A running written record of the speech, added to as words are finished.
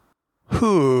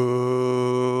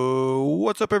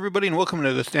What's up, everybody, and welcome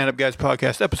to the Stand Up Guys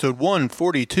Podcast, episode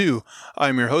 142.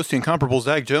 I'm your host, incomparable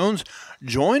Zach Jones,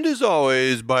 joined as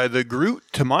always by the Groot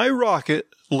to my rocket,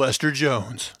 Lester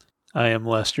Jones. I am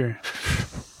Lester.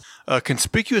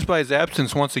 Conspicuous by his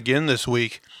absence once again this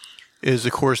week is,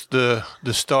 of course, the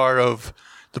star of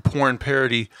the porn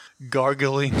parody,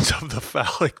 Garglings of the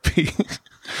Phallic Penis.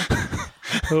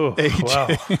 Oh, wow.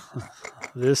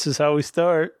 This is how we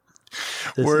start.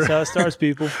 This is how it starts,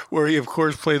 people. Where he, of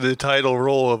course, played the title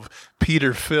role of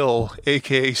Peter Phil,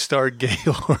 a.k.a. Star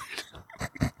Gaylord.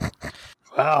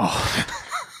 Wow.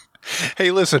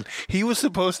 Hey, listen, he was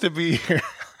supposed to be here.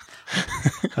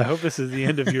 I hope this is the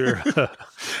end of your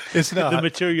it's not the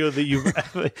material that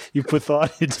you put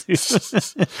thought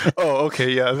into. Oh,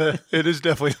 okay, yeah, it is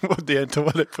definitely the end to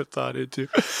what I put thought into.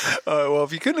 Well,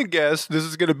 if you couldn't have guessed, this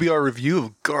is going to be our review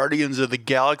of Guardians of the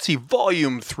Galaxy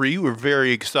Volume 3. We're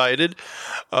very excited.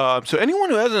 So anyone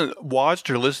who hasn't watched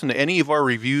or listened to any of our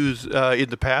reviews in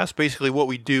the past, basically what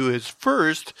we do is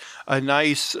first a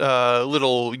nice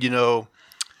little,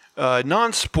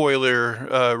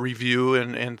 non-spoiler review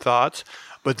and thoughts.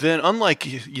 But then,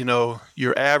 unlike,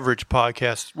 your average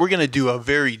podcast, we're going to do a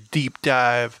very deep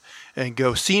dive and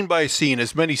go scene by scene,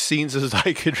 as many scenes as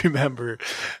I could remember,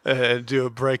 and do a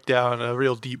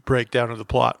real deep breakdown of the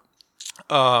plot.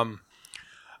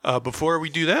 Before we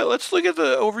do that, let's look at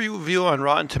the overview on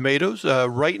Rotten Tomatoes.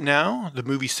 Right now, the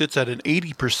movie sits at an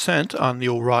 80% on the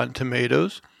old Rotten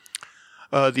Tomatoes.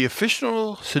 The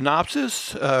official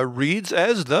synopsis reads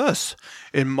as thus.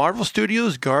 In Marvel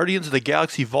Studios' Guardians of the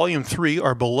Galaxy Volume 3,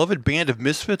 our beloved band of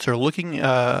misfits are looking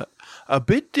a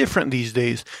bit different these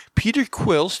days. Peter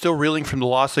Quill, still reeling from the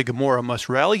loss of Gamora, must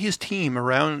rally his team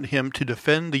around him to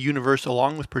defend the universe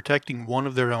along with protecting one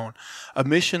of their own. A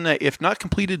mission that, if not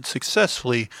completed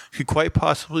successfully, could quite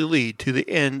possibly lead to the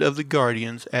end of the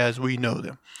Guardians as we know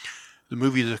them. The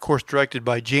movie is, of course, directed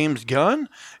by James Gunn.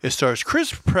 It stars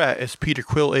Chris Pratt as Peter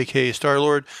Quill, a.k.a.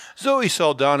 Star-Lord, Zoe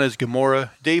Saldana as Gamora,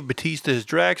 Dave Bautista as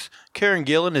Drax, Karen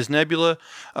Gillan as Nebula,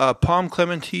 Pom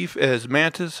Klementieff as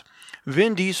Mantis,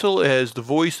 Vin Diesel as the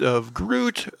voice of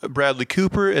Groot, Bradley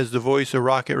Cooper as the voice of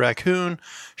Rocket Raccoon,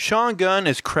 Sean Gunn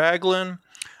as Kraglin,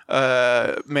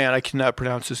 I cannot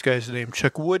pronounce this guy's name,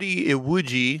 Chukwudi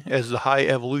Iwuji as the High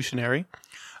Evolutionary,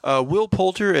 Will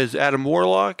Poulter as Adam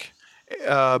Warlock,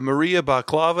 Maria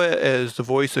Bakalova as the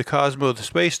voice of Cosmo the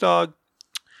Space Dog,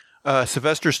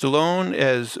 Sylvester Stallone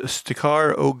as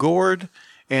Stakar O'Gord,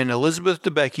 and Elizabeth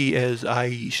Debicki as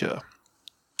Aisha.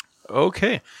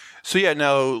 Okay. So yeah,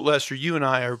 now, Lester, you and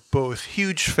I are both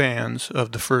huge fans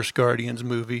of the first Guardians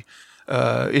movie.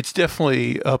 It's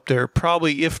definitely up there,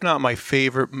 probably, if not my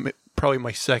favorite, probably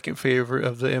my second favorite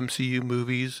of the MCU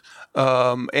movies.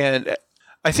 And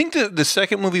I think the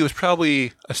second movie was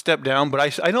probably a step down,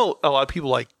 but I know a lot of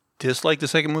people dislike the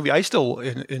second movie. I still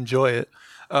enjoy it.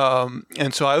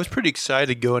 And so I was pretty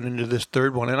excited going into this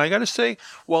third one. And I got to say,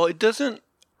 while it doesn't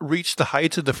reach the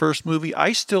heights of the first movie,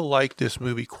 I still like this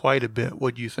movie quite a bit.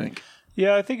 What do you think?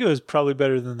 Yeah, I think it was probably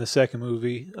better than the second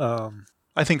movie.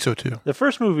 I think so too. The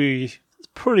first movie is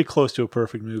pretty close to a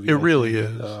perfect movie. It really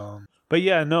is. But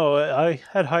yeah, no, I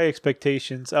had high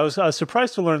expectations. I was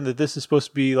surprised to learn that this is supposed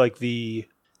to be like the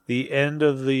end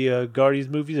of the Guardians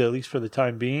movies, at least for the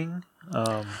time being.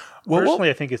 Personally,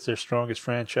 I think it's their strongest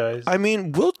franchise. I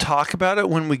mean, we'll talk about it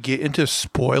when we get into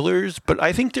spoilers, but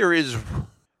I think there is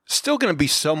still going to be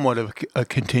somewhat of a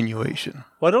continuation.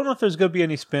 Well, I don't know if there's going to be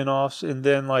any spin-offs, and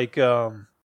then I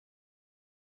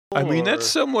mean, that's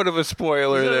somewhat of a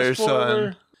spoiler there,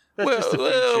 son.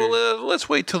 Let's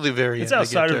wait till the very end. It's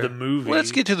outside of the movie.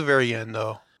 Let's get to the very end,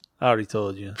 though. I already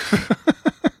told you.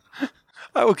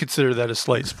 I would consider that a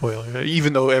slight spoiler,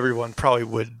 even though everyone probably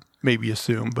would maybe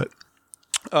assume. But,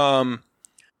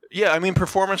 yeah, I mean,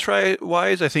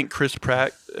 performance-wise, I think Chris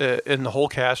Pratt and the whole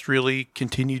cast really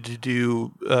continued to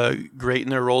do great in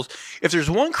their roles. If there's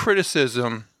one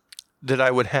criticism that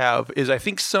I would have is I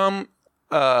think some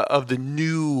of the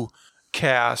new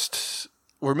casts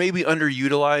were maybe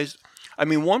underutilized. I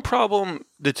mean, one problem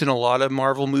that's in a lot of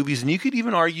Marvel movies, and you could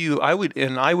even argue, I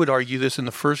would argue this in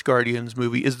the first Guardians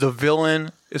movie, is the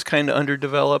villain is kind of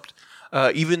underdeveloped.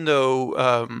 Even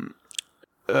though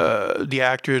the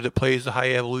actor that plays the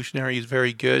High Evolutionary is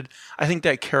very good, I think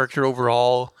that character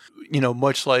overall,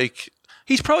 much like,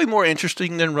 he's probably more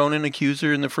interesting than Ronan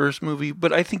Accuser in the first movie,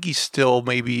 but I think he's still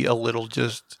maybe a little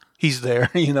just... He's there,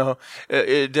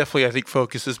 It definitely, I think,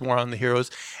 focuses more on the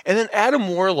heroes. And then Adam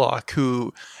Warlock,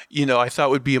 who, I thought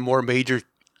would be a more major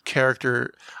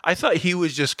character. I thought he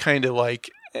was just kind of like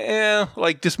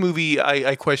this movie,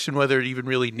 I question whether it even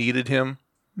really needed him.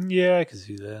 Yeah, I can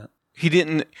see that. he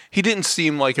didn't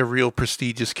seem like a real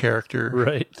prestigious character,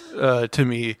 right? To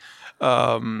me.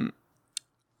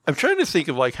 I'm trying to think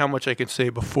of like how much I can say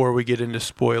before we get into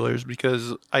spoilers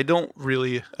because I don't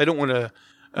want to.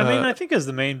 I mean, I think as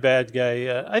the main bad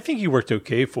guy, I think he worked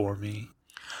okay for me.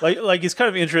 Like it's kind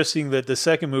of interesting that the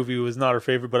second movie was not our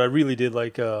favorite, but I really did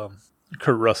like Kurt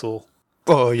Russell.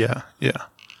 Oh yeah.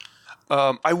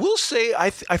 I will say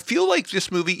I feel like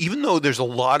this movie, even though there's a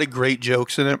lot of great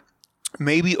jokes in it,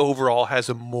 maybe overall has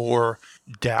a more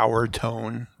dour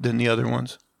tone than the other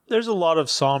ones. There's a lot of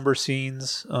somber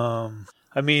scenes.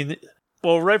 I mean,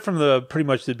 well, right from pretty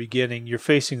much the beginning, you're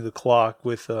facing the clock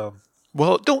with.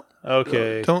 Well, don't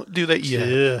do that yet.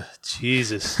 Yeah,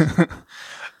 Jesus.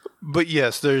 But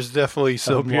yes, there's definitely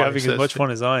some. I hope you're having as much fun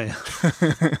as I am.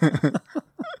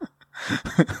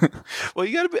 Well,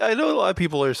 you got to be. I know a lot of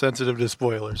people are sensitive to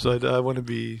spoilers, so I want to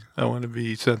be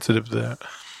sensitive to that.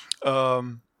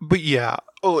 But yeah.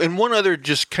 Oh, and one other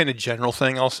just kind of general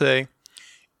thing I'll say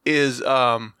is, in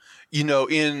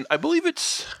I believe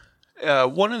it's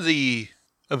one of the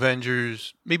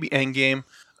Avengers, maybe Endgame.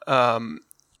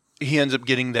 He ends up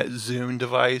getting that Zune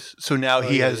device, so now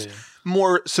he has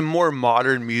some more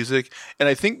modern music, and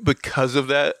I think because of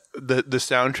that, the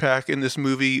soundtrack in this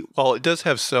movie, while it does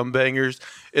have some bangers,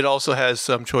 it also has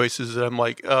some choices that I'm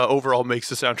like overall makes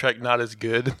the soundtrack not as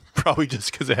good. Probably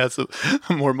just because it has a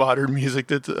more modern music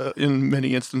that's in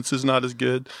many instances not as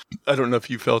good. I don't know if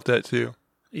you felt that too.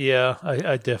 Yeah,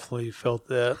 I definitely felt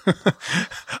that.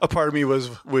 A part of me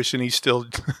was wishing he still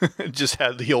just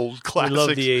had the old classics. I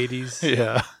love the 80s.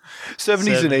 Yeah.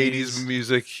 70s and 80s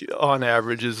music on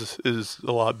average is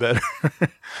a lot better.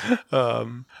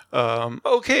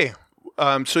 Okay.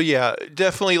 So yeah,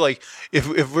 definitely like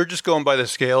if we're just going by the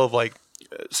scale of like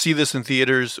see this in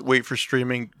theaters, wait for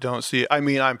streaming, don't see it. I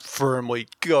mean, I'm firmly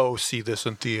go see this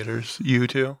in theaters. You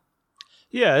too?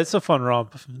 Yeah, it's a fun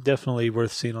romp. Definitely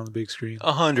worth seeing on the big screen.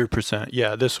 100%.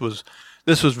 Yeah, this was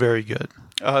very good.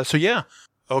 So yeah.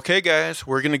 Okay, guys,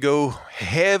 we're going to go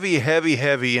heavy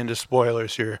into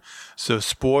spoilers here. So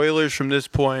spoilers from this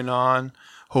point on.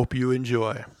 Hope you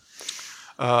enjoy.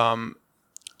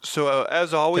 So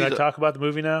as always... Can I talk about the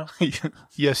movie now?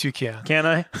 Yes, you can. Can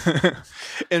I?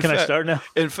 I start now?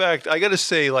 In fact, I got to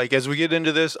say, like, as we get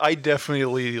into this, I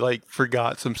definitely, like,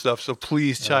 forgot some stuff. So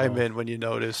please chime in when you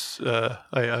notice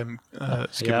I'm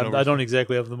skipping over. I don't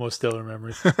exactly have the most stellar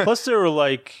memory. Plus, there were,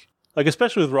 like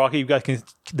especially with Rocky, you've got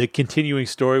the continuing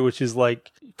story, which is,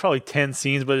 like, probably 10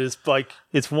 scenes, but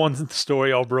it's one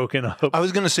story all broken up. I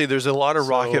was going to say, there's a lot of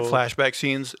Rocket flashback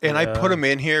scenes, and I put them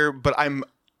in here, but I'm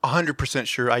 100%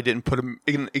 sure I didn't put them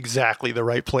in exactly the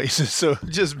right places, so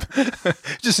just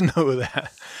know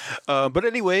that. But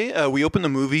anyway, we open the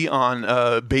movie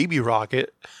on Baby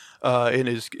Rocket in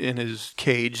his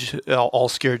cage, all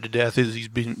scared to death as he's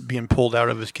being pulled out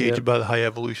of his cage by the High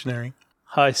Evolutionary.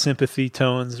 High sympathy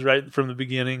tones right from the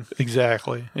beginning.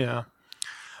 Exactly, yeah.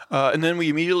 And then we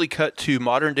immediately cut to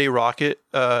modern day Rocket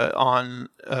on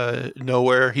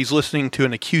Nowhere. He's listening to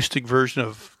an acoustic version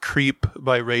of Creep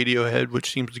by Radiohead, which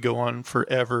seems to go on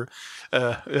forever.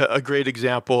 A great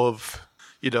example of,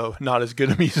 not as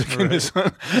good a music in this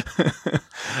one.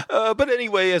 But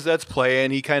anyway, as that's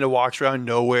playing, he kind of walks around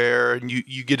Nowhere, and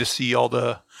you get to see all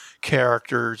the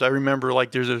characters. I remember,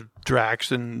 like, there's a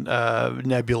Drax and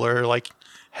Nebula, like,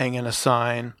 hanging a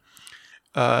sign.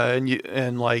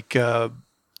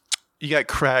 You got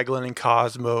Kraglin and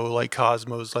Cosmo, like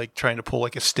Cosmo's like trying to pull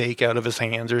like a steak out of his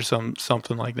hands or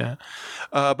something like that.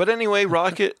 But anyway,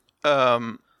 Rocket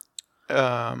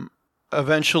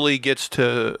eventually gets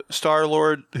to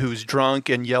Star-Lord, who's drunk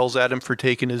and yells at him for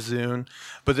taking his Zune,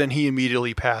 but then he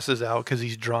immediately passes out because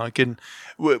he's drunk, and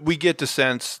we get the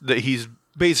sense that he's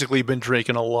basically been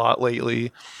drinking a lot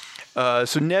lately.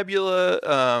 So Nebula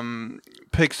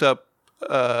picks up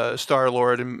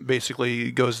Star-Lord and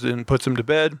basically goes and puts him to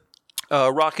bed.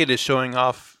 Rocket is showing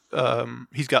off.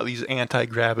 He's got these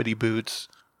anti-gravity boots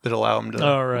that allow him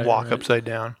to walk upside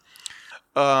down.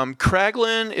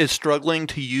 Kraglin is struggling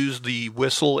to use the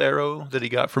whistle arrow that he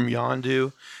got from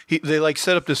Yondu. They like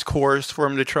set up this course for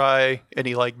him to try, and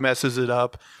he like messes it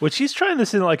up. Which he's trying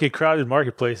this in like a crowded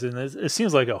marketplace, and it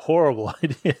seems like a horrible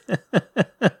idea.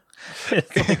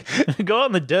 Like, go out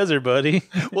in the desert, buddy.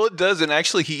 Well, it does, and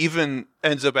actually, he even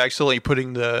ends up actually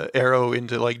putting the arrow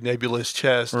into like Nebula's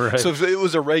chest. Right. So if it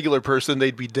was a regular person,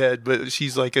 they'd be dead, but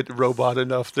she's like a robot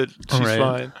enough that she's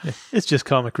fine. It's just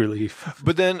comic relief.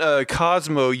 But then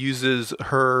Cosmo uses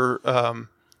her.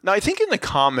 Now, I think in the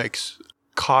comics,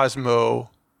 Cosmo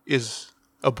is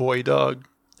a boy dog.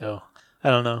 Oh. I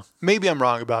don't know. Maybe I'm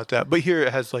wrong about that, but here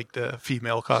it has like the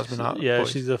female cosmonaut. Yeah, voice.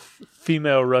 She's a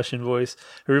female Russian voice.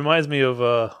 It reminds me of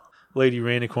Lady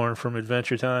Rainicorn from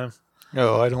Adventure Time.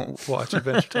 No, I don't watch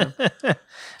Adventure Time.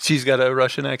 She's got a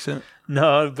Russian accent.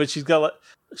 No, but she's got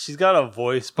a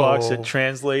voice box that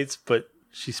translates, but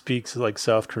she speaks like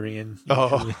South Korean.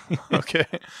 Usually. Oh, okay.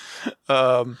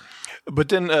 But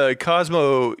then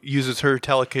Cosmo uses her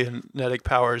telekinetic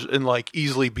powers and like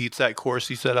easily beats that course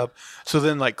he set up. So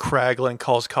then like Kraglin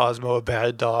calls Cosmo a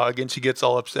bad dog and she gets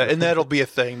all upset. And that'll be a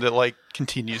thing that like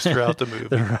continues throughout the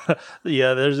movie.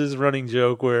 Yeah, there's this running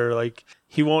joke where like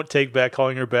he won't take back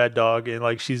calling her bad dog and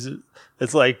like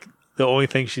it's like the only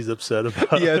thing she's upset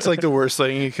about. Yeah, it's like the worst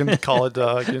thing you can call a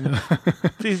dog. You know?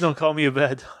 Please don't call me a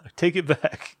bad dog. Take it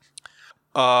back.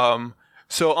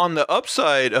 So on the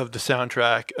upside of the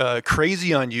soundtrack,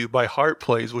 "Crazy on You" by Heart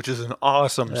plays, which is an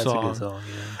awesome song. That's a good song,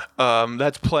 yeah.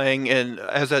 That's playing, and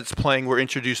as that's playing, we're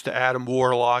introduced to Adam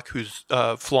Warlock, who's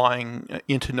flying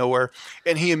into nowhere,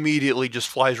 and he immediately just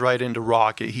flies right into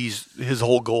Rocket. His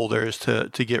whole goal there is to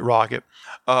get Rocket,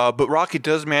 but Rocket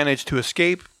does manage to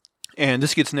escape, and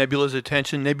this gets Nebula's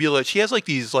attention. Nebula, she has like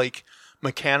these like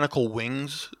mechanical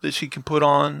wings that she can put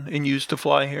on and use to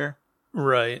fly here.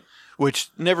 Right. Which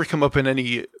never come up in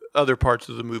any other parts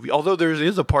of the movie. Although there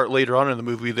is a part later on in the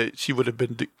movie that she would have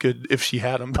been good if she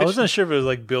had them. I wasn't sure if it was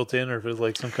like built in or if it was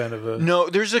like some kind of a No,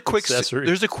 there's a quick accessory.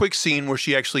 scene where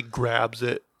she actually grabs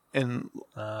it, and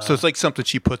so it's like something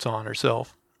she puts on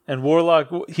herself. And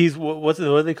Warlock, he's what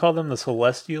do they call them? The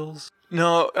Celestials?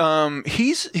 No,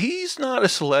 he's not a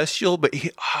Celestial, but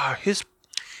his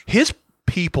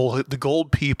people, the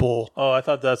gold people. Oh, I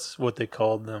thought that's what they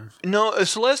called them. No, a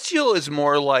Celestial is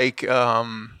more like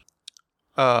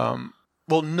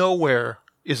Nowhere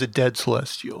is a dead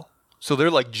Celestial, so they're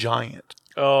like giant.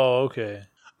 Oh, okay.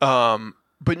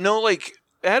 But no, like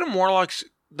Adam Warlock's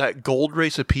that gold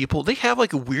race of people, they have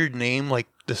like a weird name, like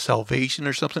the Salvation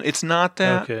or something. It's not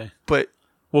that. Okay, but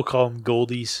we'll call them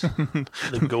Goldies.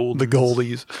 The Goldies. The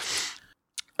Goldies.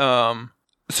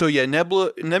 So yeah,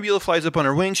 Nebula flies up on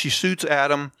her wings. She shoots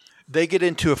Adam. They get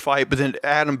into a fight, but then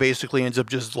Adam basically ends up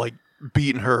just like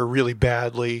beating her really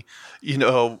badly. You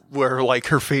know, where like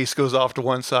her face goes off to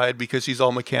one side because she's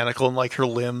all mechanical, and like her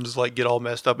limbs like get all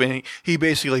messed up. And he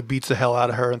basically beats the hell out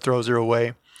of her and throws her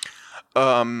away.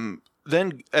 Then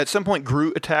at some point,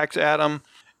 Groot attacks Adam,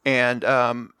 and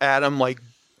Adam like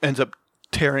ends up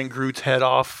tearing Groot's head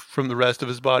off from the rest of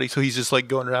his body. So he's just like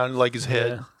going around like his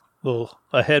head. Yeah.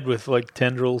 A head with like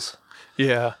tendrils.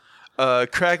 Yeah.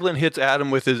 Kraglin hits Adam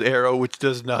with his arrow, which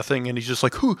does nothing, and he's just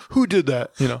like, "Who did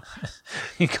that?" You know.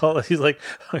 He's like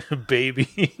a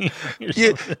baby.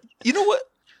 Yeah. You know what?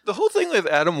 The whole thing with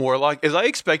Adam Warlock is I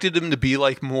expected him to be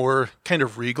like more kind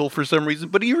of regal for some reason,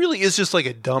 but he really is just like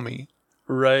a dummy.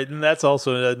 Right, and that's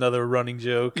also another running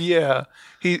joke. Yeah.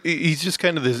 He's just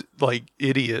kind of this like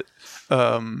idiot.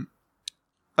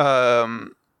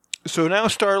 So now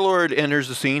Star-Lord enters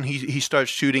the scene. He starts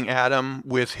shooting Adam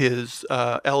with his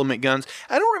element guns.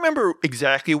 I don't remember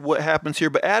exactly what happens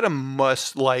here, but Adam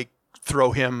must like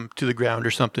throw him to the ground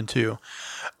or something too.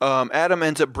 Adam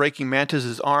ends up breaking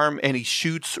Mantis's arm, and he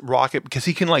shoots Rocket because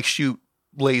he can like shoot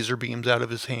laser beams out of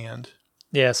his hand.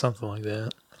 Yeah, something like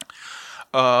that.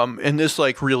 And this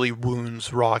like really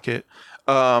wounds Rocket.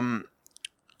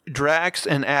 Drax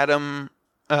and Adam...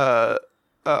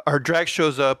 our Drax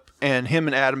shows up, and him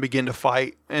and Adam begin to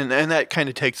fight, and that kind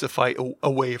of takes the fight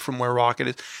away from where Rocket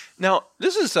is. Now,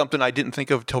 this is something I didn't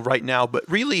think of till right now, but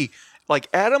really, like,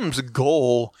 Adam's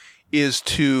goal is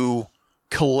to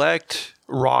collect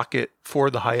Rocket for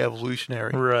the High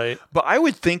Evolutionary. Right. But I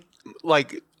would think,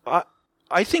 like,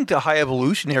 I think the High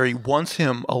Evolutionary wants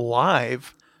him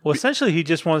alive. Well, essentially, he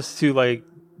just wants to, like,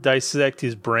 dissect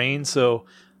his brain, so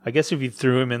I guess if you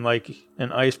threw him in, like,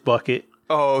 an ice bucket...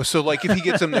 Oh, so like if he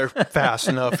gets him there fast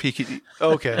enough, he could.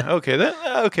 Okay,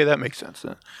 that makes sense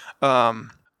then.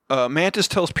 Mantis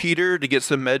tells Peter to get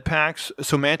some med packs,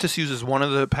 so Mantis uses one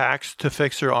of the packs to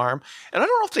fix her arm. And I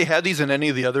don't know if they had these in any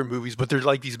of the other movies, but they're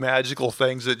like these magical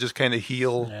things that just kind of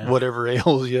heal whatever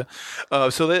ails you.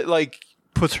 So that like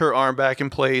puts her arm back in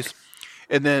place,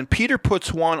 and then Peter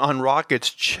puts one on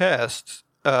Rocket's chest.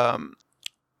 So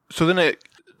then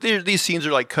these scenes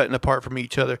are like cutting apart from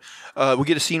each other. We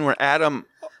get a scene where Adam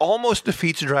almost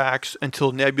defeats Drax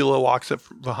until Nebula walks up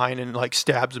behind and like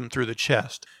stabs him through the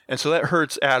chest. And so that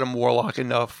hurts Adam Warlock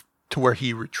enough to where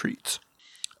he retreats.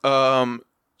 So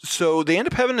they end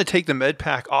up having to take the med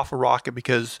pack off of Rocket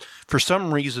because for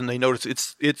some reason they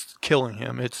notice it's killing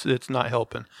him. It's not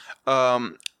helping.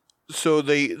 So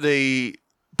they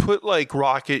put like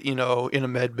Rocket, in a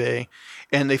med bay,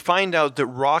 and they find out that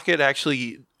Rocket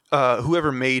actually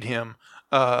whoever made him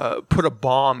put a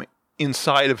bomb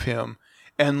inside of him,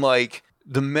 and like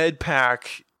the med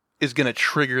pack is going to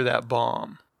trigger that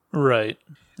bomb. Right.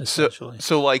 Essentially.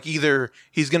 So like either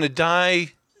he's going to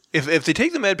die. If they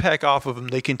take the med pack off of him,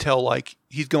 they can tell like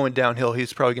he's going downhill.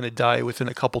 He's probably going to die within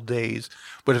a couple days.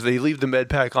 But if they leave the med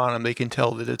pack on him, they can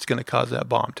tell that it's going to cause that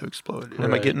bomb to explode.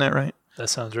 Am I getting that right? That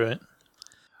sounds right.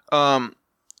 I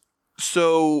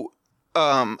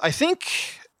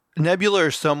think Nebula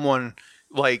or someone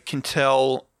like can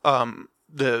tell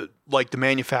the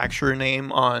manufacturer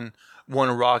name on one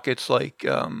of Rocket's like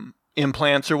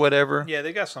implants or whatever. Yeah,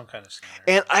 they got some kind of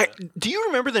scanner. And do you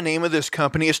remember the name of this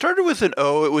company? It started with an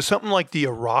O. It was something like the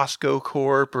Orozco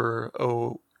Corp or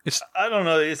I don't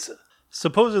know. It's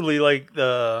supposedly like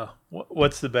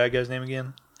what's the bad guy's name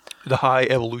again? The High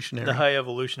Evolutionary. The High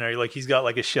Evolutionary. Like he's got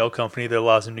like a shell company that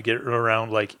allows him to get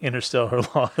around like interstellar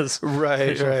laws.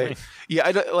 Right. Yeah,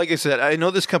 like I said, I know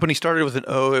this company started with an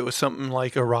O. It was something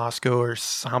like Orozco or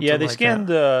something. Yeah, they like scanned.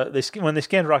 that. When they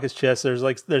scanned Rocket's chest,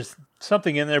 there's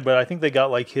something in there, but I think they got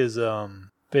like his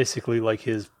basically like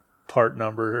his part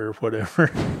number or whatever,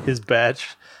 his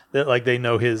batch that like they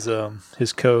know his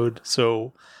code.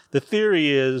 So the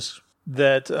theory is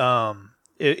that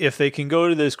if they can go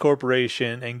to this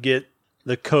corporation and get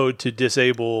the code to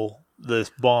disable this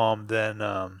bomb, then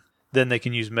they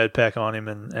can use MedPack on him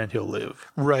and he'll live.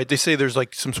 Right. They say there's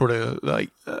like some sort of like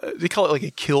they call it like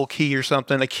a kill key or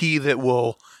something, a key that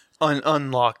will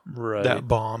unlock that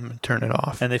bomb and turn it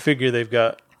off. And they figure they've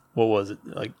got, what was it,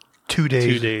 like 2 days?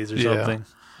 2 days or something.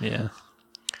 Yeah.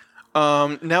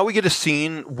 Now we get a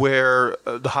scene where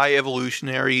the High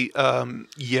Evolutionary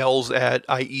yells at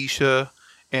Aisha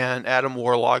and Adam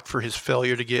Warlock for his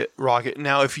failure to get Rocket.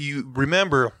 Now, if you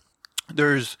remember,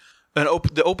 there's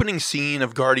the opening scene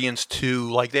of Guardians 2,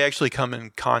 like they actually come in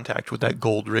contact with that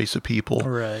gold race of people.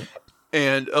 Right.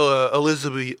 And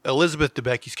Elizabeth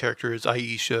Debicki's character is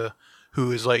Aisha,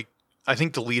 who is like, I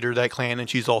think the leader of that clan, and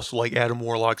she's also like Adam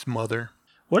Warlock's mother.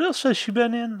 What else has she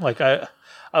been in? Like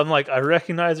I'm like, I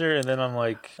recognize her, and then I'm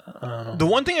like, I don't know. The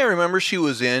one thing I remember she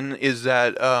was in is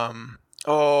that,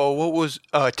 what was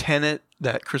Tenet,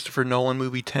 that Christopher Nolan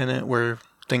movie Tenet, where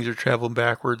things are traveling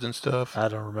backwards and stuff. I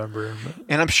don't remember.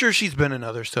 And I'm sure she's been in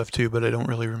other stuff too, but I don't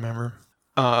really remember.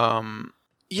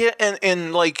 Yeah,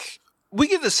 and like, we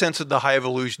get the sense that the High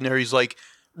Evolutionary's like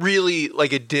really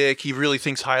like a dick. He really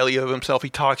thinks highly of himself. He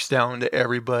talks down to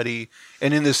everybody.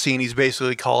 And in this scene, he's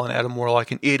basically calling Adam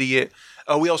Warlock an idiot.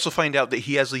 We also find out that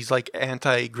he has these like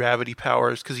anti-gravity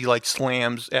powers because he like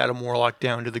slams Adam Warlock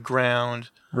down to the ground.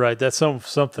 Right, that's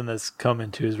something that's come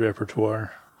into his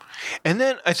repertoire. And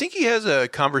then I think he has a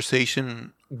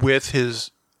conversation with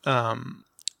his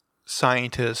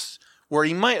scientists where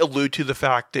he might allude to the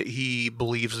fact that he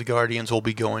believes the Guardians will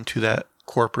be going to that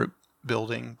corporate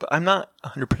building. But I'm not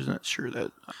 100% sure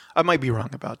that I might be wrong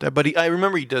about that. But I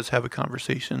remember he does have a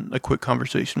quick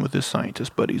conversation with his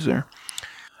scientist buddies there.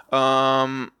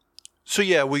 So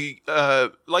yeah, we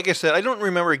like I said, I don't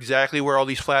remember exactly where all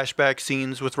these flashback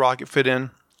scenes with Rocket fit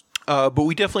in, but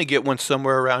we definitely get one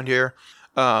somewhere around here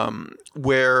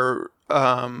where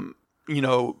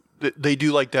they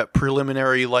do like that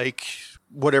preliminary like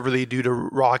whatever they do to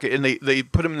Rocket, and they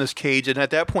put him in this cage, and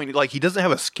at that point like he doesn't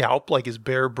have a scalp, like his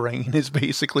bare brain is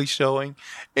basically showing,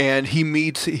 and he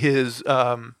meets his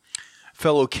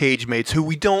fellow cage mates who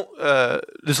we don't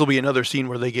this will be another scene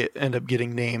where they end up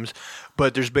getting names,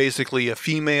 but there's basically a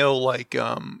female like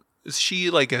is she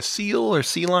like a seal or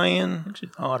sea lion? She's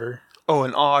an otter. Oh,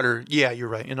 an otter. Yeah, you're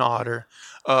right, an otter.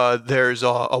 There's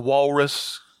a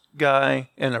walrus guy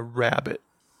and a rabbit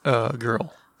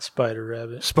girl. Spider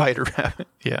rabbit.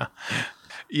 Yeah.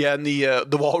 Yeah, and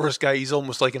the walrus guy, he's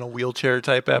almost like in a wheelchair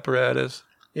type apparatus.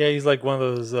 Yeah, he's like one of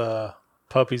those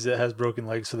puppies that has broken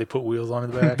legs, so they put wheels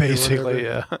on the back. Basically,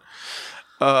 yeah.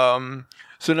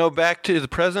 So now back to the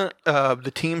present.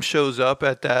 The team shows up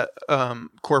at that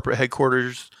corporate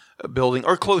headquarters building,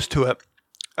 or close to it.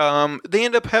 They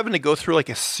end up having to go through like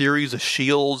a series of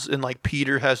shields, and like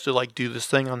Peter has to like do this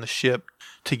thing on the ship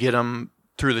to get them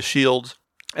through the shields.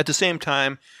 At the same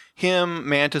time, him,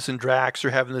 Mantis, and Drax are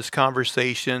having this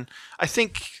conversation. I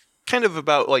think kind of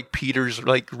about like Peter's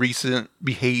like recent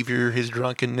behavior, his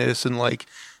drunkenness, and like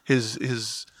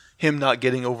him not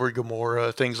getting over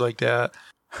Gamora, things like that.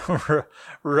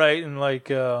 Right, and like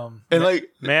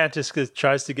Mantis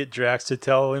tries to get Drax to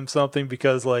tell him something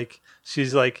because like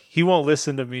she's like, he won't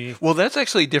listen to me. Well, that's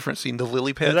actually a different scene, the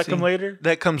lily pad. Does that scene. come later?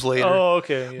 That comes later. Oh,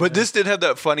 okay. Yeah. But this did have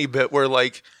that funny bit where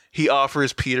like he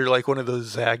offers Peter like one of those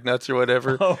Zag nuts or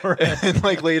whatever. Oh, right. And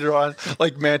like later on,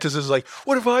 like Mantis is like,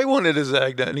 what if I wanted a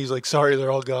Zag nut? And he's like, sorry,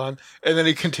 they're all gone. And then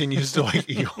he continues to like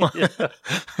eat one.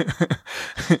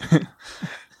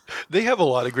 They have a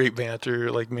lot of great banter,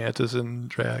 like Mantis and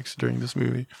Drax during this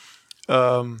movie.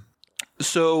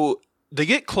 So they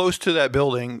get close to that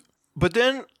building, but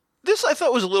then this I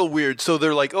thought was a little weird. So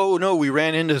they're like, "Oh no, we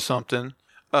ran into something."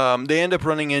 They end up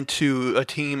running into a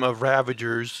team of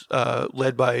Ravagers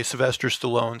led by Sylvester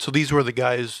Stallone. So these were the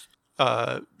guys.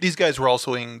 These guys were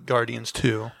also in Guardians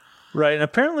 2. Right, and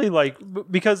apparently, like,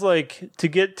 because, like, to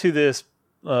get to this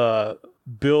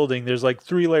building, there's, like,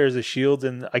 3 layers of shields,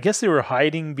 and I guess they were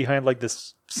hiding behind, like,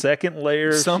 this second layer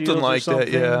of something like that,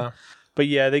 yeah. But,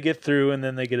 yeah, they get through, and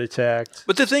then they get attacked.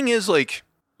 But the thing is, like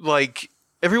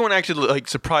everyone acted, like,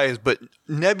 surprised, but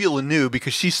Nebula knew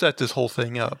because she set this whole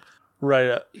thing up.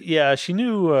 Right. Yeah, she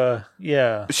knew.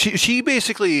 Yeah. She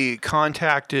basically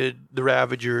contacted the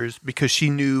Ravagers because she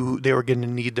knew they were going to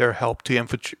need their help to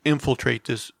infiltrate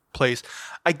this place.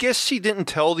 I guess she didn't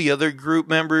tell the other group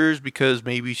members because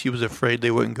maybe she was afraid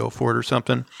they wouldn't go for it or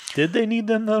something. Did they need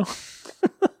them, though?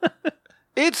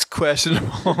 It's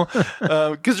questionable.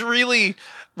 Because really,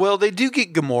 well, they do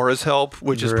get Gamora's help,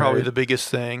 which is probably the biggest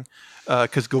thing.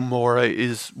 Because Gamora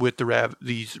is with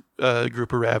these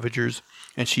group of Ravagers.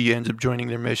 And she ends up joining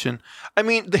their mission. I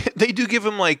mean, they do give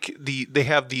them they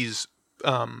have these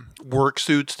work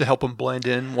suits to help them blend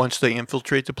in once they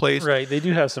infiltrate the place. Right, they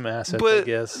do have some assets, but I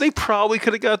guess. They probably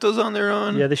could have got those on their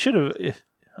own. Yeah, they should have.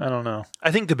 I don't know.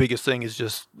 I think the biggest thing is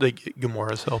just they get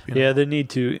Gamora's help. Yeah, they need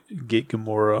to get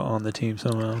Gamora on the team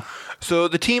somehow. So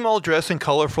the team all dressed in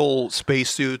colorful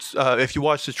spacesuits. If you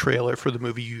watched the trailer for the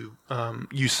movie,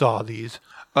 you saw these.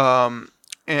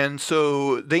 And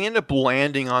so they end up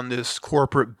landing on this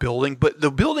corporate building. But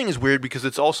the building is weird because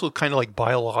it's also kind of like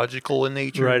biological in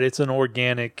nature. Right, it's an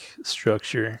organic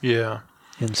structure. Yeah.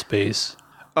 In space.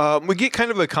 We get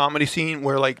kind of a comedy scene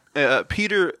where like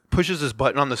Peter pushes his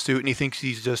button on the suit and he thinks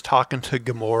he's just talking to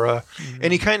Gamora. Mm-hmm.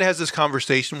 And he kind of has this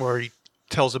conversation where he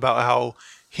tells about how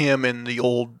him and the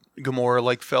old Gamora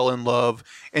like fell in love.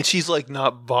 And she's like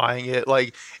not buying it.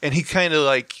 Like, and he kind of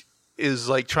like is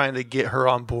like trying to get her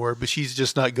on board, but she's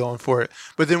just not going for it.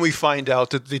 But then we find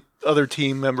out that the other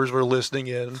team members were listening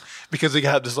in because they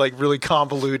got this like really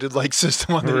convoluted like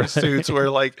system on their suits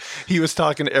where like he was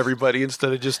talking to everybody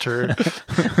instead of just her.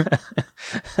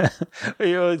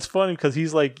 It's funny because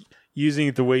he's like using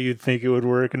it the way you'd think it would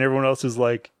work, and everyone else is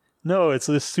like, no, it's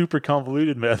this super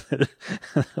convoluted method.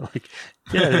 Like,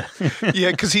 yeah. Yeah,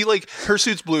 because he like, her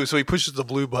suit's blue, so he pushes the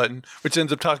blue button, which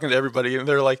ends up talking to everybody, and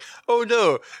they're like, oh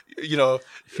no,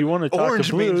 if you want to talk orange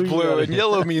to blue, means blue, and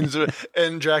yellow means,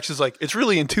 and Drax is like, it's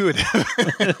really intuitive.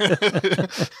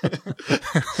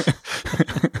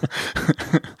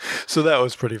 So that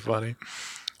was pretty funny.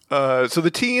 So the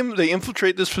team, they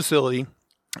infiltrate this facility,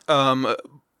 and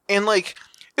like,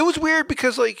 it was weird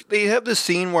because like they have this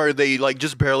scene where they like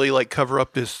just barely like cover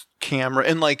up this camera,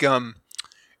 and like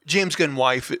James Gunn's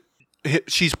wife,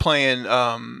 she's playing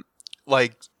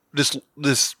like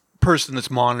this person that's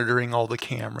monitoring all the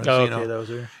cameras. Oh, okay, that was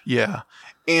her. Yeah,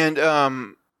 and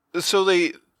so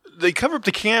they cover up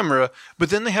the camera, but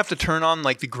then they have to turn on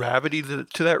like the gravity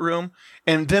to that room,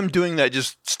 and them doing that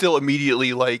just still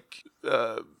immediately like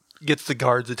gets the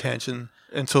guards' attention,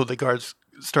 and so the guards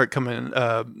start coming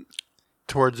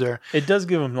towards there. It does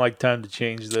give them like time to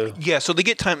change though. Yeah, so they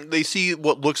get time. They see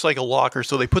what looks like a locker,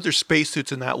 so they put their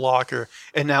spacesuits in that locker,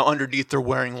 and now underneath they're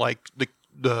wearing like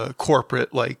the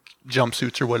corporate like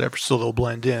jumpsuits or whatever, so they'll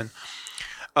blend in.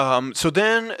 So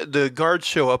then the guards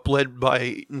show up, led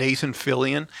by Nathan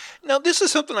Fillion. Now this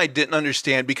is something I didn't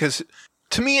understand because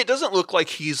to me it doesn't look like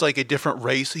he's like a different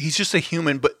race. He's just a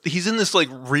human, but he's in this like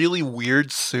really weird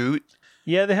suit.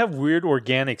 Yeah, they have weird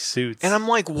organic suits. And I'm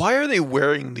like, why are they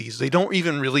wearing these? They don't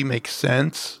even really make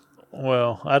sense.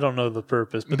 Well, I don't know the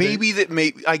purpose. But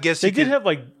I guess they did have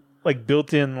like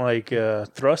built-in like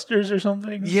thrusters or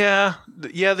something. Yeah,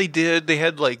 they did. They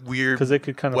had like weird because they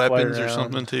could kind of weapons or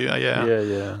something too.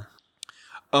 Yeah.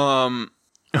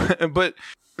 But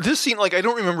this scene, like, I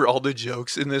don't remember all the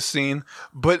jokes in this scene,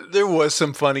 but there was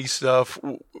some funny stuff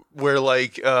where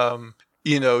like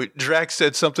Drax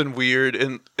said something weird,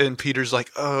 and Peter's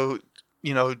like, oh,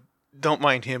 don't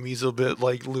mind him. He's a bit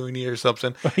like loony or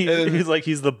something. He's like,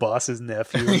 he's the boss's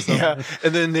nephew or something. Yeah.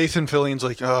 And then Nathan Fillion's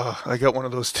like, oh, I got one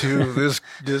of those too.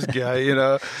 This guy,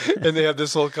 and they have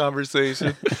this whole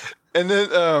conversation. And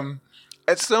then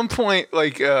at some point,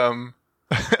 like, I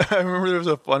remember there was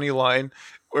a funny line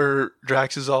where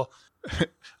Drax is all,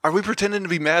 are we pretending to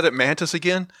be mad at Mantis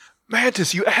again?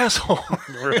 Mantis, you asshole!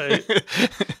 Right.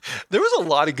 There was a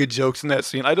lot of good jokes in that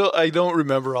scene. I don't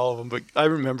remember all of them, but I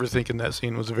remember thinking that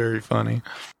scene was very funny.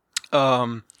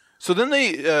 So then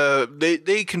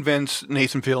they convince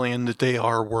Nathan Fillion that they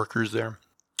are workers there.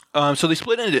 So they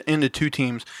split into two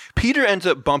teams. Peter ends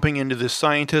up bumping into this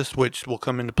scientist, which will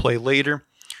come into play later.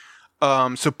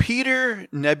 So Peter,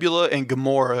 Nebula, and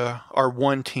Gamora are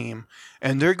one team,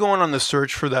 and they're going on the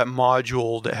search for that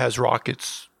module that has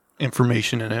Rocket's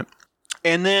information in it.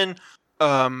 And then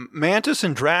Mantis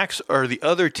and Drax are the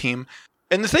other team.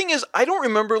 And the thing is, I don't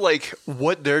remember like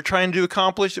what they're trying to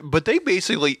accomplish, but they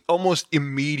basically almost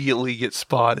immediately get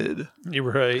spotted. You're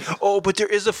right. Oh, but there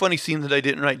is a funny scene that I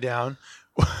didn't write down.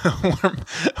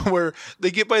 where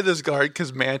they get by this guard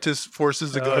because Mantis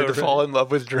forces the guard to fall in love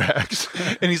with Drax,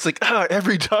 and he's like,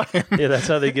 every time. Yeah, that's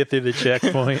how they get through the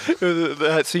checkpoint.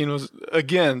 That scene was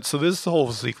again. So this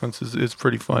whole sequence is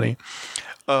pretty funny.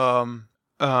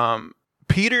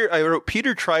 Peter, I wrote,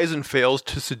 Peter tries and fails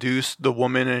to seduce the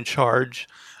woman in charge.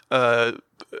 When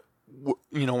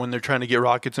they're trying to get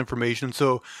Rocket's information,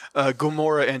 so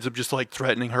Gamora ends up just like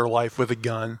threatening her life with a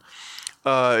gun.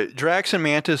 Drax and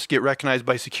Mantis get recognized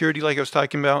by security, like I was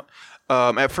talking about.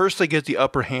 At first, they get the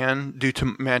upper hand due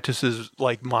to Mantis's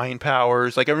like mind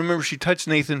powers. Like I remember, she touched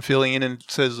Nathan Fillion and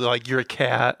says like, "You're a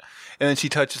cat," and then she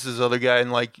touches this other guy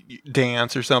and like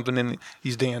dance or something, and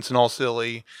he's dancing all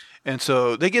silly. And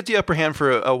so they get the upper hand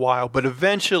for a while, but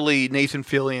eventually Nathan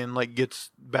Fillion like gets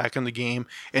back in the game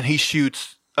and he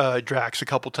shoots Drax a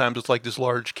couple times with like this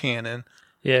large cannon.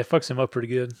 Yeah, it fucks him up pretty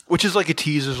good. Which is like a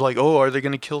teaser, like, oh, are they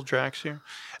going to kill Drax here?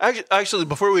 Actually,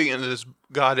 before we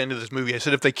got into this movie, I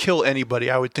said if they kill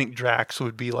anybody, I would think Drax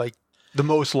would be like the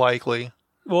most likely.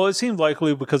 Well, it seemed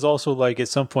likely because also like at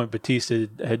some point Bautista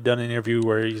had done an interview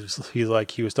where he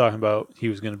was talking about he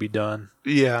was going to be done.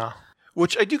 Yeah.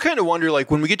 Which I do kind of wonder,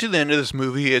 like, when we get to the end of this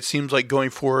movie, it seems like going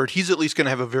forward, he's at least going to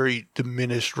have a very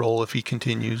diminished role if he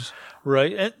continues.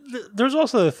 Right. And there's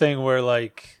also the thing where,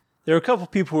 like, there are a couple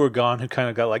people who are gone who kind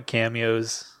of got, like,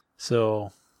 cameos.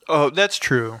 So. Oh, that's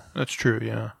true. That's true,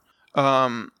 yeah.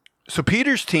 So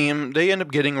Peter's team, they end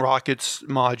up getting Rocket's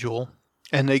module,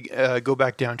 and they go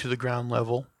back down to the ground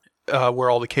level where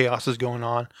all the chaos is going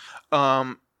on.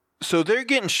 So they're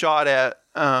getting shot at.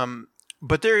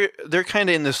 But they're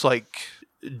kind of in this like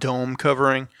dome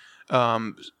covering,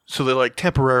 so they're like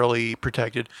temporarily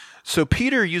protected. So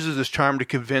Peter uses this charm to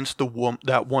convince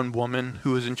that one woman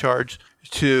who is in charge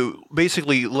to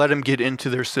basically let him get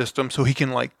into their system, so he can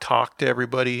like talk to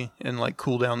everybody and like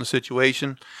cool down the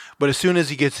situation. But as soon as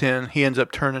he gets in, he ends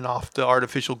up turning off the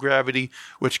artificial gravity,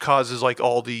 which causes like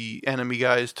all the enemy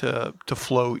guys to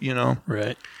float.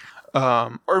 Right?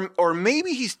 Or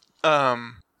maybe he's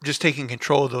just taking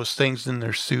control of those things in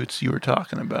their suits you were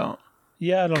talking about.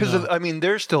 Yeah, I don't know. Because,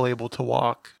 they're still able to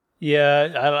walk.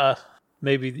 Yeah,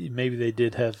 maybe they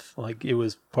did have, like, it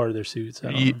was part of their suits.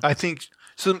 I think,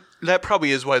 so that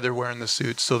probably is why they're wearing the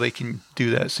suits, so they can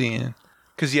do that scene.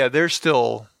 Because, yeah, they're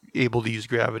still able to use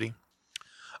gravity.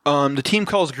 The team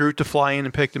calls Groot to fly in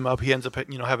and pick them up. He ends up,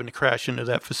 having to crash into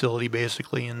that facility,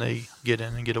 basically, and they get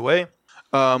in and get away.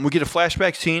 We get a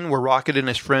flashback scene where Rocket and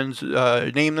his friends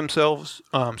name themselves.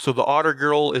 So the otter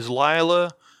girl is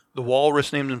Lila. The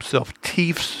walrus named himself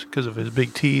Teefs because of his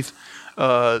big teeth.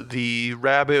 The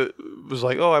rabbit was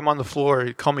like, "Oh, I'm on the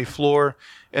floor. Call me Floor."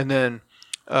 And then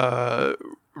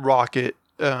Rocket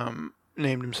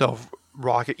named himself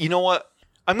Rocket. You know what?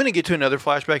 I'm going to get to another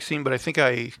flashback scene, but I think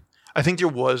there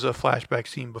was a flashback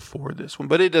scene before this one,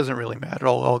 but it doesn't really matter.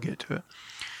 I'll get to it.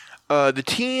 The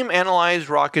team analyzed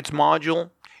Rocket's module,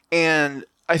 and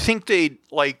I think they,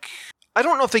 like, I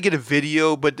don't know if they get a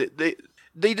video, but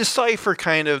they decipher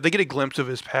they get a glimpse of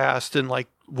his past and, like,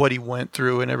 what he went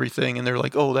through and everything, and they're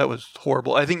like, oh, that was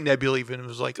horrible. I think Nebula even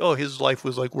was like, oh, his life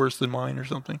was, like, worse than mine or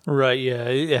something. Right, yeah.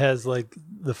 It has, like,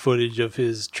 the footage of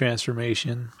his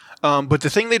transformation. But the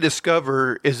thing they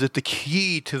discover is that the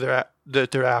key to that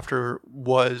they're after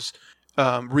was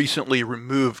recently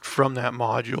removed from that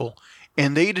module.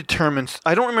 And they determined,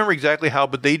 I don't remember exactly how,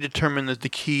 but they determined that the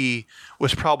key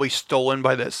was probably stolen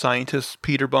by that scientist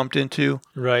Peter bumped into.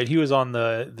 Right. He was on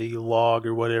the log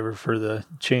or whatever for the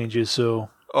changes, so.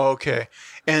 Okay.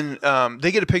 And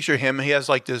they get a picture of him. He has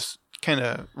like this kind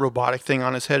of robotic thing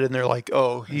on his head, and they're like,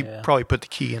 oh, he probably put the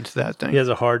key into that thing. He has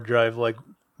a hard drive like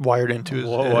wired into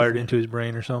his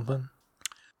brain or something.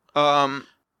 I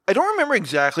don't remember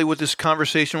exactly what this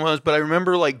conversation was, but I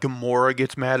remember like Gamora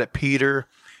gets mad at Peter.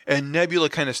 And Nebula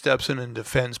kind of steps in and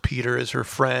defends Peter as her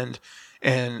friend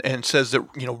and says that,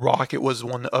 Rocket was the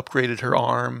one that upgraded her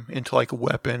arm into like a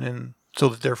weapon and so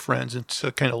that they're friends and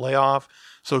to kind of lay off.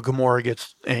 So Gamora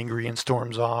gets angry and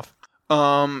storms off.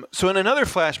 So in another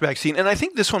flashback scene, and I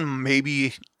think this one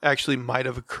maybe actually might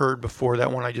have occurred before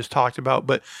that one I just talked about,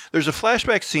 but there's a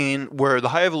flashback scene where the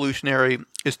High Evolutionary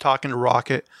is talking to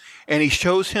Rocket and he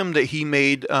shows him that he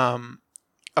made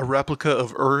a a replica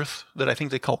of Earth that I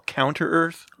think they call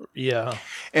Counter-Earth. Yeah.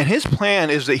 And his plan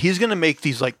is that he's going to make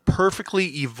these like perfectly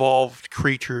evolved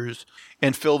creatures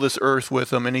and fill this Earth with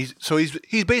them. And he's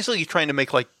basically trying to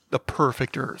make like the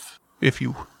perfect Earth, if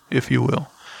you will.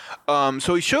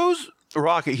 So he shows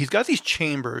Rocket, he's got these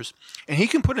chambers, and he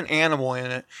can put an animal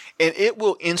in it, and it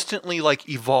will instantly like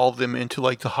evolve them into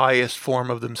like the highest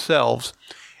form of themselves.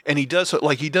 And he does it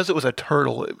with a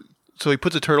turtle. So he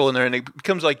puts a turtle in there, and it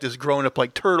becomes like this grown up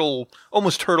like turtle,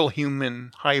 almost turtle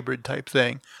human hybrid type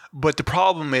thing. But the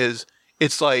problem is,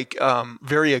 it's like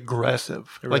very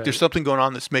aggressive. Right. Like there's something going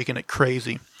on that's making it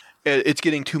crazy. It's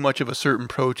getting too much of a certain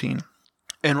protein,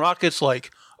 and Rocket's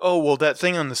like, oh, well, that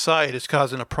thing on the side is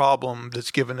causing a problem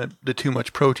that's giving it the too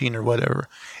much protein or whatever.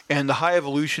 And the High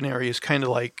Evolutionary is kind of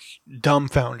like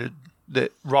dumbfounded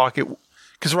that Rocket,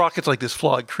 because Rocket's like this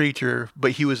flawed creature,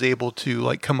 but he was able to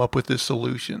like come up with this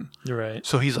solution. Right.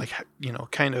 So he's like,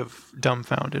 kind of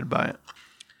dumbfounded by it.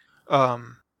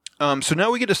 So now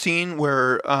we get a scene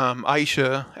where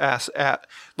Aisha asks at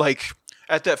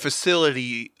that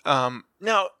facility.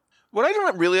 Now, what I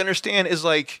don't really understand is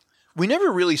like, we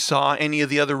never really saw any of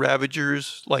the other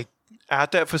Ravagers like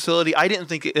at that facility. I didn't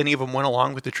think any of them went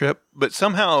along with the trip, but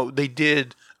somehow they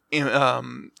did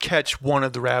catch one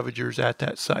of the Ravagers at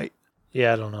that site.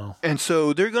 Yeah, I don't know. And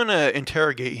so they're going to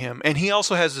interrogate him. And he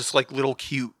also has this like little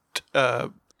cute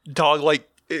dog. Like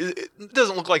it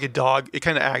doesn't look like a dog. It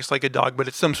kind of acts like a dog, but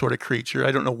it's some sort of creature.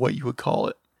 I don't know what you would call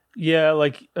it. Yeah,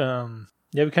 like we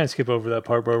kind of skip over that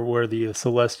part where the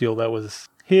Celestial that was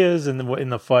his, and in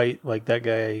the fight, like that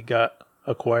guy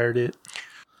acquired it.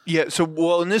 Yeah. So,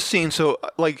 well, in this scene,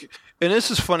 and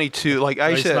this is funny too. Like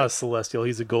Aisha, he's not Celestial;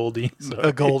 he's a Goldie.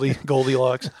 A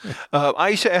Goldilocks.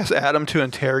 Aisha asks Adam to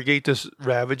interrogate this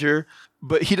Ravager,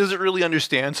 but he doesn't really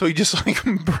understand, so he just like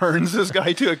burns this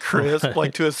guy to a crisp,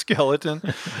 like to a skeleton.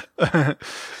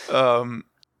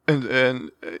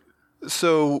 And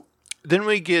so then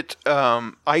we get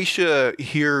Aisha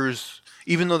hears.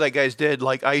 Even though that guy's dead,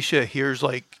 like Aisha hears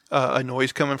like a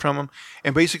noise coming from him,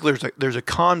 and basically there's a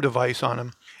comm device on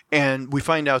him, and we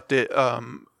find out that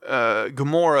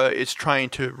Gamora is trying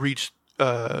to reach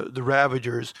the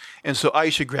Ravagers, and so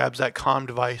Aisha grabs that comm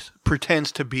device,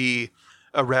 pretends to be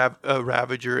a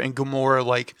Ravager, and Gamora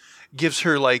like gives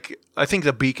her like I think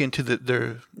the beacon to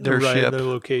their ship, their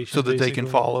location, so that they can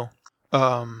follow.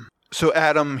 So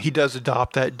Adam, he does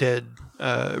adopt that dead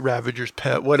Ravager's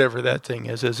pet, whatever that thing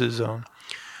is, as his own.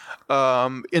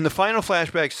 In the final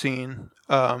flashback scene,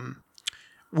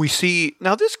 we see...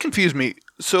 Now, this confused me.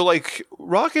 So, like,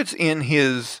 Rocket's in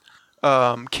his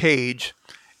cage,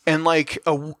 and, like,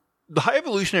 the High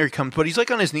Evolutionary comes, but he's,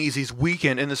 like, on his knees. He's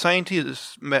weakened, and the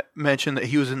scientists mentioned that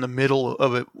he was in the middle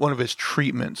of one of his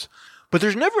treatments. But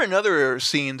there's never another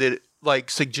scene that...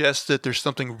 like suggests that there's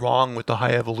something wrong with the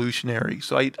High Evolutionary.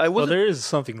 So I wasn't... Well, there is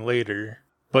something later,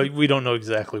 but we don't know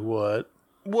exactly what.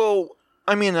 Well,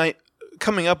 I mean,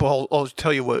 coming up, I'll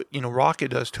tell you what Rocket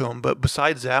does to him. But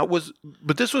besides that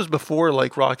but this was before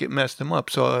like Rocket messed him up.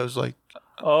 So I was like,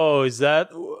 oh, is that?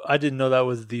 I didn't know that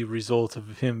was the result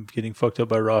of him getting fucked up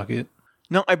by Rocket.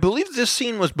 No, I believe this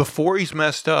scene was before he's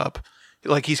messed up.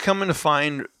 Like he's coming to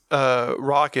find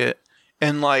Rocket.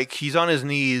 And, like, he's on his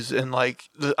knees, and, like,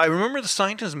 I remember the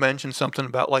scientists mentioned something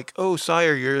about, like, oh,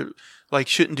 sire, you're, like,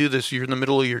 shouldn't do this. You're in the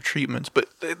middle of your treatments. But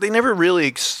they never really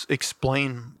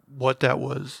explain what that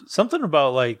was. Something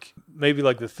about, like, maybe,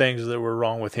 like, the things that were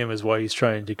wrong with him is why he's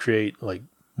trying to create, like,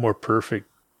 more perfect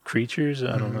creatures.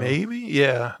 I don't know. Maybe,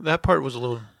 yeah. That part was a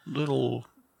little...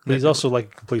 But he's also, like,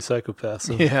 a complete psychopath,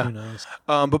 so yeah. Who knows?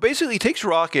 But basically, he takes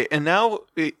Rocket, and now...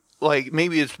 like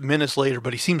maybe it's minutes later,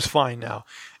 but he seems fine now.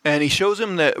 And he shows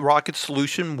him that Rocket's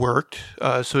solution worked,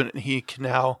 so he can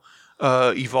now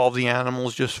evolve the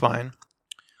animals just fine.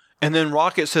 And then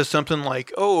Rocket says something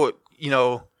like, oh,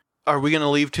 are we going to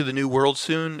leave to the new world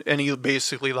soon? And he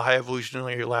basically, the High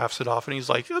Evolutionary laughs it off, and he's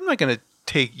like, I'm not going to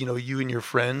take, you and your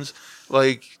friends.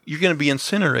 Like, you're going to be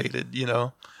incinerated,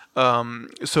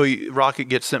 So Rocket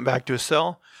gets sent back to his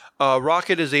cell.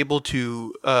 Rocket is able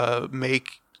to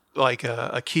make like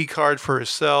a key card for his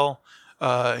cell.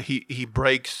 He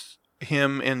breaks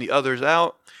him and the others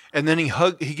out, and then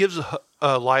he gives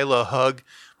Lila a hug,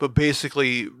 but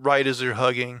basically right as they're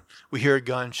hugging, we hear a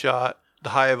gunshot.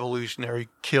 The High Evolutionary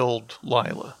killed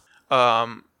Lila.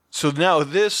 So now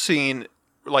this scene,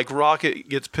 like Rocket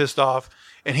gets pissed off,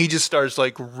 and he just starts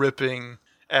like ripping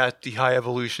at the High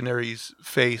Evolutionary's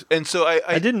face. And so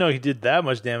I didn't know he did that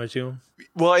much damage to him.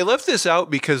 Well, I left this out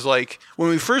because, like, when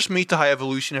we first meet the High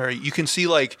Evolutionary, you can see,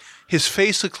 like, his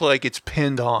face looks like it's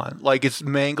pinned on. Like, it's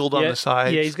mangled on the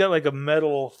sides. Yeah, he's got, like, a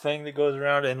metal thing that goes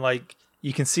around, and, like,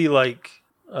 you can see, like,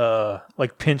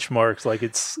 like pinch marks, like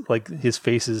it's like his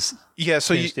face is. Yeah,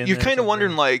 so you're kind of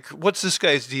wondering, like, what's this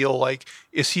guy's deal? Like,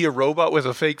 is he a robot with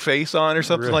a fake face on or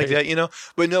something like that, you know?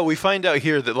 But no, we find out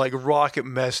here that, like, Rocket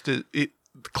messed it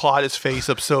clawed his face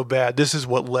up so bad. This is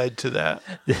what led to that.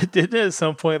 Didn't at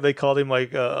some point they called him,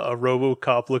 like, a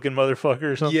RoboCop-looking motherfucker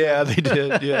or something? Yeah, they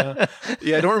did, yeah.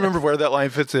 Yeah, I don't remember where that line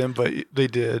fits in, but they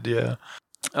did, yeah.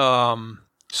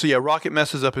 So, yeah, Rocket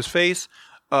messes up his face.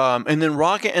 And then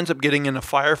Rocket ends up getting in a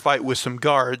firefight with some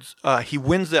guards. He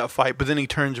wins that fight, but then he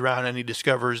turns around and he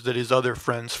discovers that his other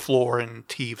friends, Floor and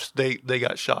Teefs, they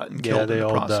got shot and killed in the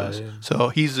process. Died, yeah. So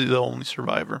he's the only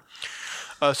survivor.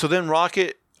 So then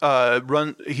Rocket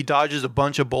he dodges a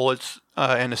bunch of bullets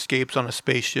and escapes on a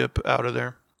spaceship out of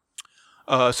there.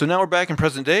 So now we're back in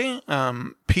present day.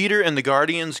 Peter and the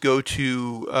Guardians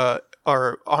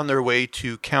are on their way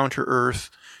to Counter Earth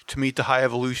to meet the High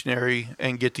Evolutionary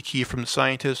and get the key from the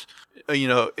scientists.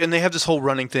 And they have this whole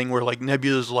running thing where, like,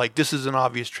 Nebula's like, this is an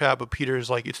obvious trap, but Peter's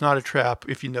like, it's not a trap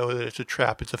if you know that it's a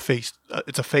trap. It's a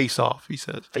face-off, he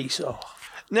says.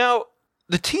 Face-off. Now,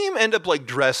 the team end up, like,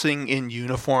 dressing in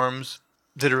uniforms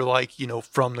that are, like,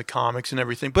 from the comics and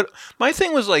everything. But my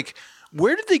thing was, like,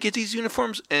 where did they get these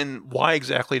uniforms and why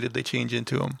exactly did they change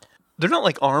into them? They're not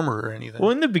like armor or anything. Well,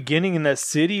 in the beginning in that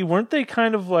city, weren't they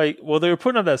kind of like... Well, they were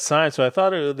putting up that sign, so I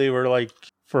thought they were like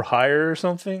for hire or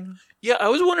something. Yeah, I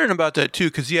was wondering about that too,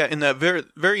 because in that very,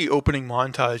 very opening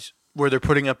montage where they're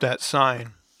putting up that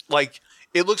sign, like,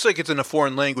 it looks like it's in a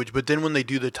foreign language, but then when they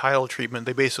do the title treatment,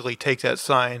 they basically take that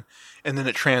sign and then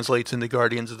it translates into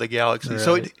Guardians of the Galaxy. Right.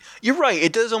 So you're right.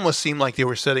 It does almost seem like they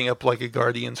were setting up like a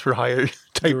Guardians for hire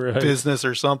type business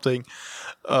or something.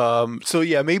 So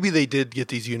yeah, maybe they did get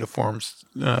these uniforms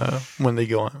when they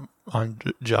go on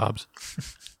jobs.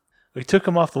 We took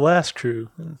them off the last crew.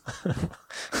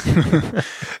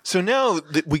 So now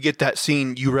we get that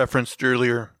scene you referenced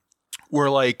earlier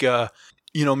where, like,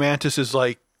 Mantis is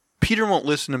like, Peter won't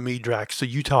listen to me, Drax, so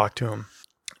you talk to him.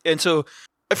 And so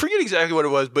I forget exactly what it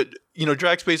was, but,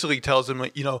 Drax basically tells him,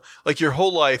 like, like your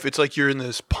whole life, it's like you're in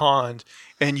this pond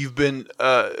and you've been,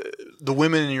 the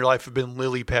women in your life have been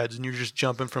lily pads and you're just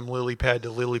jumping from lily pad to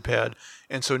lily pad.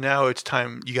 And so now it's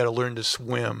time, you got to learn to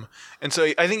swim. And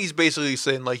so I think he's basically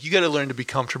saying, like, you got to learn to be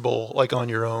comfortable, like, on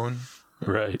your own.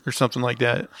 Right. Or something like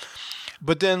that.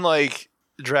 But then, like,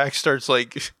 Drax starts,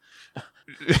 like,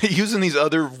 using these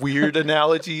other weird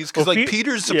analogies. Because, like,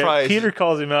 Peter's surprised. Yeah, Peter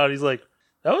calls him out. He's like,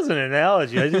 that was an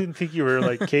analogy. I didn't think you were,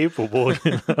 like, capable.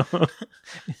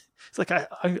 It's like,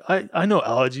 I know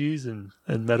analogies and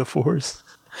metaphors.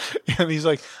 And he's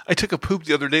like, I took a poop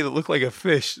the other day that looked like a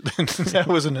fish. That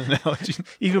was an analogy.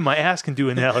 Even my ass can do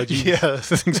analogies. Yeah.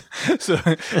 So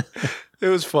it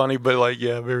was funny, but, like,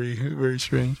 yeah, very, very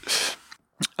strange.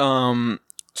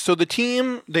 So the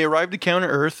team, they arrive to Counter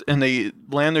Earth and they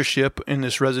land their ship in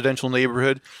this residential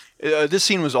neighborhood. This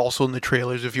scene was also in the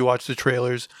trailers, if you watch the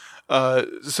trailers.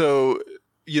 So,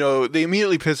 they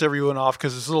immediately piss everyone off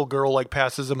because this little girl, like,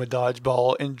 passes them a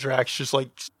dodgeball and Drax just, like,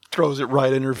 throws it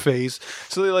right in her face.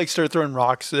 So they, like, start throwing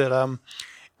rocks at him.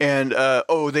 And,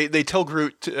 they tell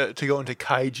Groot to go into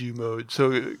kaiju mode.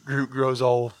 So Groot grows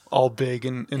all big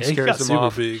and scares them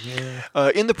off. Big, yeah.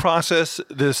 In the process,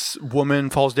 this woman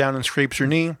falls down and scrapes her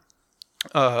knee.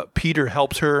 Peter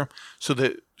helps her so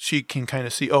that she can kind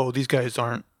of see, these guys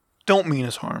don't mean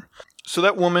us harm. So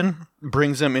that woman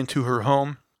brings them into her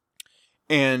home.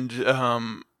 And,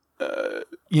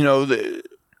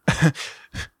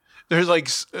 there's, like,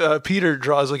 Peter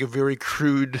draws, like, a very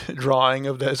crude drawing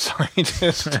of that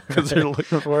scientist because they're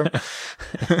looking for him.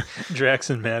 Drax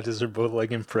and Mantis are both,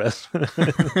 like, impressed.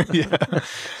 Yeah.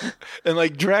 And,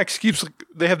 like,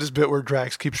 they have this bit where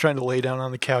Drax keeps trying to lay down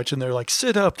on the couch and they're like,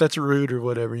 sit up, that's rude or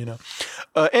whatever,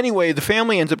 Anyway, the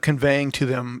family ends up conveying to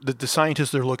them that the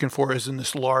scientist they're looking for is in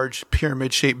this large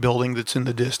pyramid-shaped building that's in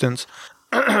the distance.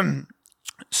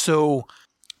 So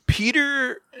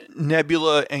Peter,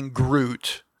 Nebula, and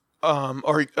Groot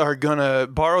are gonna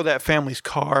borrow that family's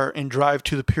car and drive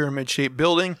to the pyramid-shaped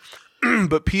building.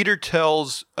 But Peter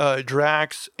tells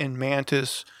Drax and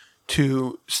Mantis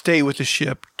to stay with the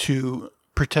ship to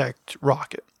protect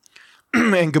Rocket.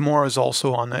 And Gamora's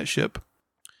also on that ship.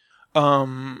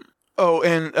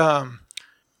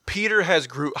 Peter has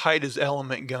Groot hide his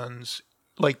element guns,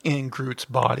 like, in Groot's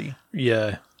body.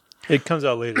 Yeah. It comes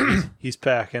out later. He's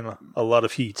packing a lot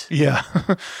of heat. Yeah.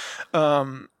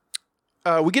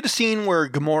 We get a scene where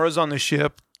Gamora's on the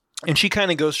ship, and she kind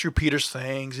of goes through Peter's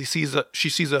things. She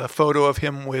sees a photo of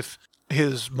him with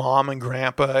his mom and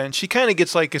grandpa, and she kind of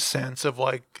gets, like, a sense of,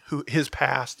 like, his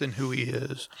past and who he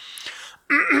is.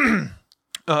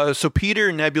 So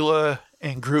Peter, Nebula,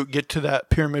 and Groot get to that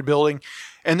pyramid building,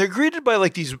 and they're greeted by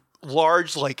like these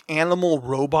large like animal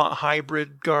robot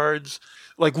hybrid guards.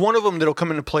 Like one of them that'll come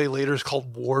into play later is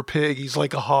called War Pig. He's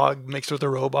like a hog mixed with a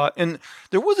robot. And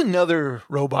there was another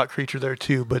robot creature there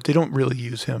too, but they don't really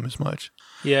use him as much.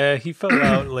 Yeah, he fell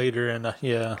out later, and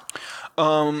yeah.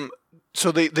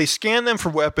 So they scan them for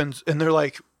weapons, and they're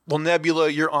like, well, Nebula,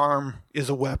 your arm is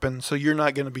a weapon, so you're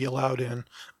not going to be allowed in.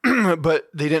 But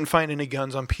they didn't find any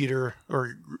guns on Peter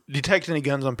or detect any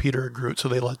guns on Peter or Groot, so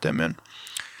they let them in.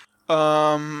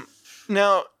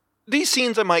 Now, these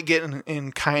scenes I might get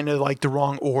in kind of like the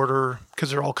wrong order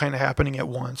because they're all kind of happening at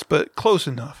once, but close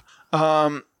enough.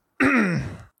 So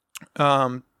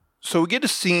we get a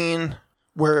scene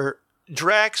where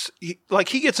Drax, he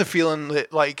gets a feeling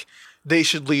that like they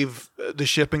should leave the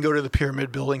ship and go to the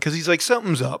pyramid building because he's like,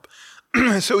 something's up.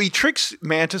 So he tricks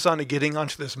Mantis onto getting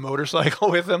onto this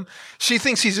motorcycle with him. She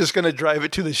thinks he's just going to drive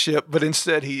it to the ship, but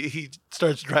instead he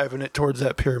starts driving it towards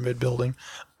that pyramid building.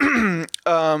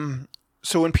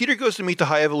 So when Peter goes to meet the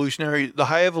High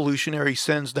Evolutionary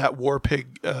sends that War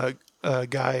Pig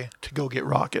guy to go get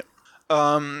Rocket.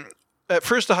 At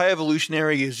first, the High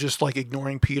Evolutionary is just like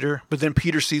ignoring Peter, but then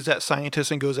Peter sees that scientist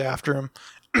and goes after him.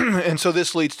 And so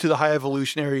this leads to the High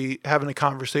Evolutionary having a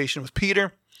conversation with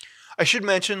Peter. I should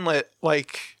mention that,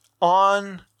 like,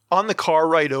 on the car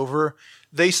ride over,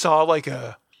 they saw like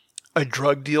a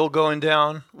drug deal going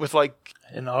down with like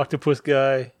an octopus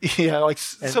guy. Yeah, like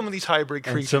some of these hybrid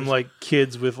creatures. And some like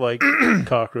kids with like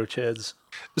cockroach heads.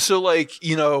 So like,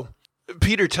 you know,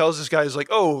 Peter tells this guy, is like,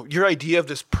 oh, your idea of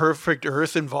this perfect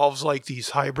Earth involves like these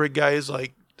hybrid guys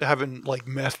like having like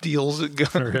meth deals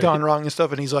gone wrong and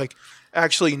stuff. And he's like,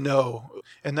 actually, no.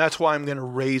 And that's why I'm going to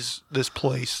raise this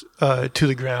place to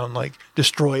the ground, like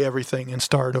destroy everything and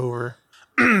start over.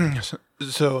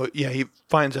 So yeah, he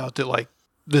finds out that like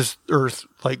this Earth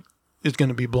like is going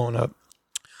to be blown up.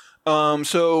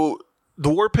 So the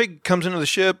War Pig comes into the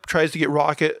ship, tries to get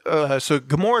Rocket. So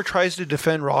Gamora tries to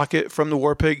defend Rocket from the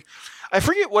War Pig. I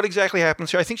forget what exactly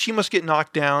happens here. I think she must get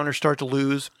knocked down or start to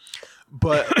lose.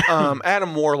 But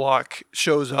Adam Warlock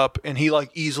shows up and he like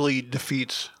easily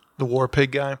defeats the War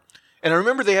Pig guy. And I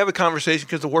remember they have a conversation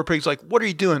because the War Pig's like, what are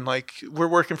you doing? Like, we're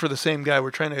working for the same guy.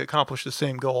 We're trying to accomplish the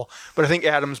same goal. But I think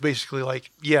Adam's basically like,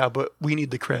 yeah, but we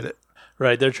need the credit.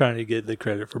 Right, they're trying to get the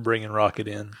credit for bringing Rocket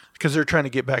in. Because they're trying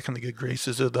to get back in the good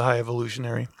graces of the High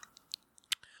Evolutionary.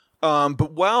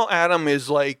 But while Adam is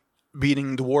like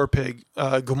beating the War Pig,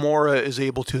 Gamora is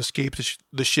able to escape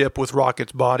the ship with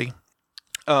Rocket's body.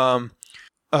 So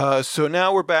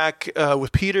now we're back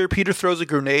with Peter. Peter throws a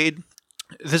grenade.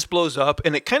 This blows up,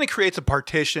 and it kind of creates a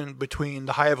partition between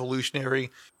the High Evolutionary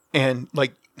and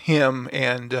like him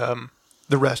and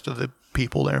the rest of the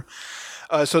people there.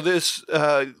 So this,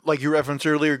 like you referenced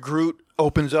earlier, Groot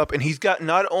opens up, and he's got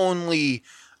not only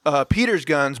Peter's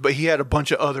guns, but he had a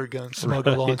bunch of other guns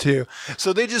smuggled on too.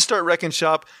 So they just start wrecking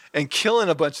shop and killing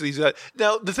a bunch of these guys.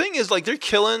 Now, the thing is, like, they're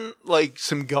killing like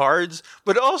some guards,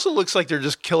 but it also looks like they're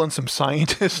just killing some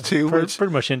scientists too.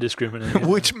 Pretty much indiscriminate.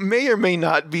 Which may or may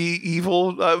not be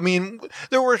evil. I mean,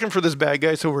 they're working for this bad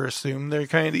guy, so we're assuming they're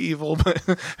kind of evil, but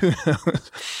who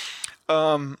knows?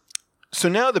 So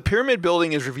now the pyramid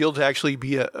building is revealed to actually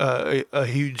be a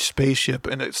huge spaceship,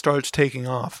 and it starts taking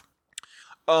off.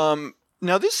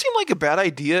 Now, this seemed like a bad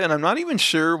idea, and I'm not even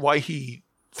sure why he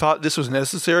thought this was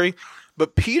necessary,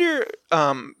 but Peter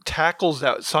tackles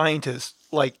that scientist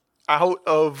like out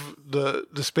of the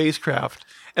spacecraft,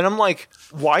 and I'm like,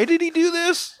 why did he do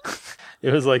this?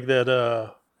 It was like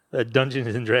that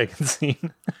Dungeons and Dragons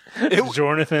scene.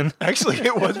 Jonathan. Actually,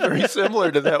 it was very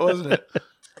similar to that, wasn't it?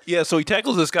 Yeah, so he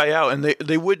tackles this guy out, and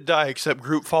they would die, except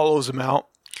Groot follows him out,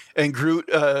 and Groot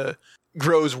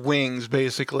grows wings,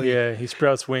 basically. Yeah, he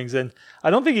sprouts wings, and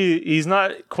I don't think he's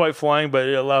not quite flying, but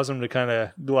it allows him to kind of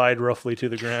glide roughly to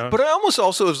the ground. But I almost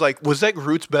also was like, was that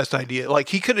Groot's best idea? Like,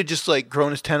 he could have just like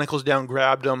grown his tentacles down,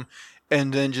 grabbed him,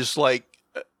 and then just like,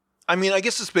 I mean, I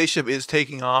guess the spaceship is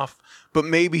taking off, but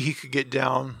maybe he could get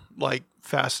down like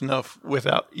fast enough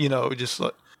without, you know, just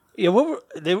like. Yeah,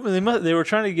 they were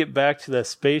trying to get back to the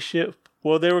spaceship.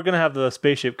 Well, they were going to have the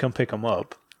spaceship come pick them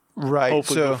up. Right.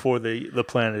 Hopefully before the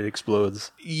planet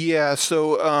explodes. Yeah,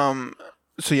 so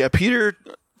yeah, Peter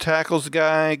tackles the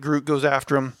guy, Groot goes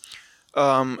after him.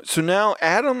 So now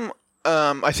Adam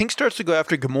I think starts to go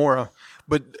after Gamora,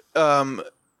 but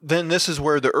then this is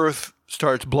where the Earth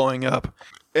starts blowing up.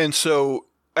 And so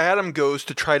Adam goes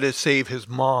to try to save his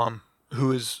mom,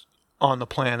 who is on the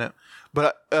planet.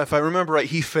 But if I remember right,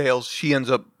 he fails. She ends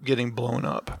up getting blown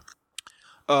up.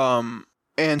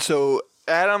 And so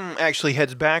Adam actually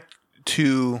heads back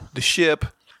to the ship,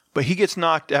 but he gets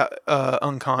knocked out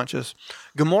unconscious.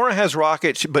 Gamora has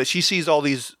Rocket, but she sees all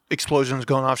these explosions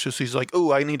going off, so she's like,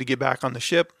 "Oh, I need to get back on the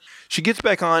ship." She gets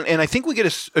back on, and I think we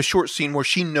get a short scene where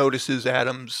she notices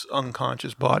Adam's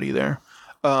unconscious body there.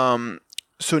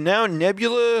 So now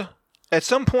Nebula, at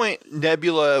some point,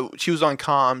 Nebula, she was on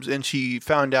comms, and she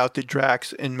found out that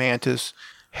Drax and Mantis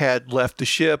had left the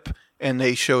ship, and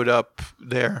they showed up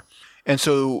there. And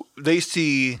so they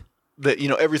see that,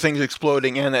 everything's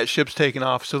exploding and that ship's taking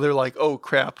off. So they're like, oh,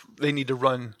 crap, they need to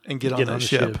run and get on that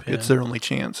ship. Yeah. It's their only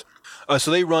chance. So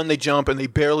they run, they jump, and they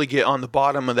barely get on the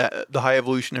bottom of the high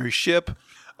evolutionary ship.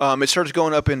 It starts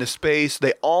going up into space.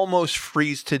 They almost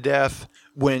freeze to death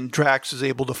when Drax is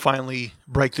able to finally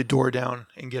break the door down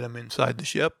and get them inside the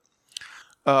ship.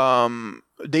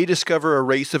 They discover a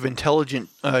race of intelligent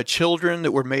children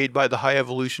that were made by the high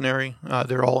evolutionary.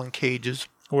 They're all in cages.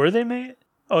 Were they made?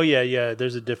 Oh, yeah.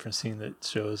 There's a different scene that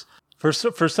shows. For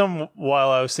some while,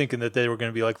 I was thinking that they were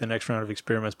going to be like the next round of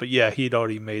experiments, but yeah, he'd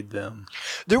already made them.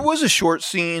 There was a short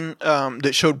scene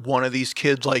that showed one of these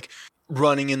kids like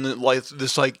running in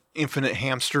this infinite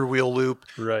hamster wheel loop,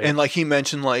 right? And like he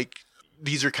mentioned, like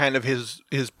these are kind of his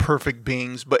perfect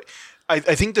beings. But I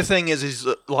think the thing is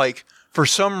like for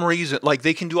some reason, like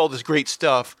they can do all this great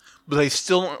stuff, but they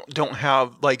still don't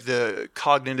have like the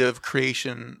cognitive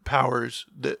creation powers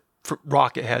that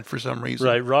Rocket had for some reason.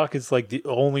 Right, Rocket's like the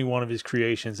only one of his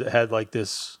creations that had like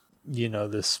this,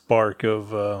 this spark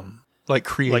of like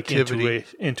creativity,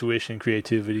 like intuition,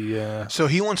 creativity. Yeah. So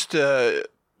he wants to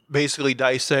basically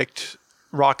dissect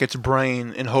Rocket's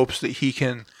brain in hopes that he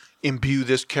can imbue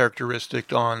this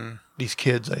characteristic on these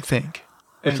kids. I think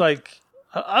it's like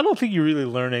I don't think you really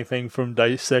learn anything from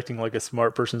dissecting like a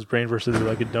smart person's brain versus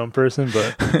like a dumb person,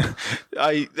 but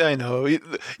I know you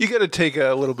got to take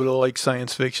a little bit of like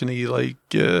science fiction-y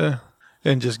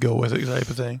and just go with it type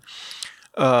of thing.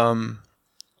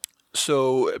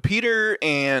 So Peter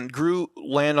and Groot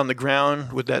land on the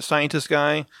ground with that scientist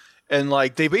guy, and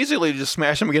like they basically just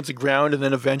smash him against the ground, and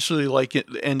then eventually like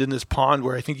end in this pond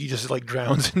where I think he just like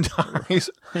drowns and dies.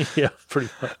 Yeah, pretty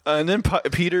much. And then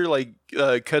Peter like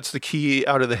cuts the key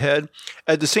out of the head.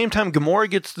 At the same time, Gamora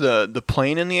gets the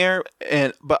plane in the air,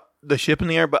 but the ship in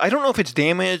the air. But I don't know if it's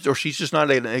damaged or she's just not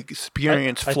an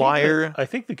experienced flyer. I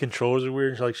think the controls are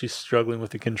weird. Like she's struggling with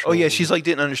the controls. Oh yeah, she's like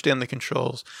didn't understand the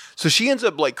controls. So she ends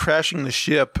up like crashing the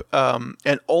ship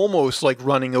and almost like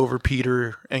running over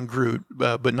Peter and Groot,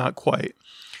 but not quite.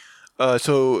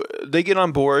 So they get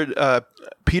on board.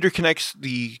 Peter connects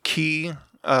the key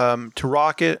to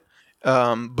Rocket,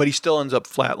 but he still ends up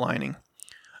flatlining.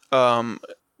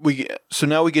 So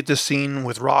now we get this scene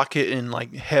with Rocket in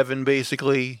like heaven.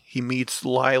 Basically, he meets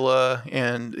Lila,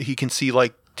 and he can see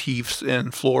like Teefs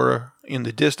and Flora in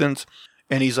the distance.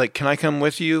 And he's like, "Can I come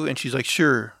with you?" And she's like,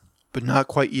 "Sure, but not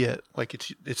quite yet. Like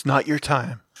it's not your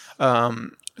time."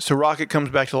 So Rocket comes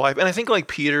back to life, and I think like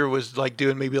Peter was like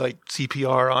doing maybe like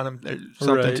CPR on him or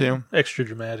something too. Extra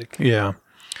dramatic. Yeah.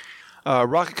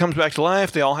 Rocket comes back to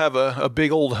life. They all have a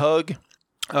big old hug.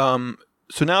 So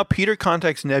now Peter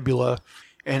contacts Nebula,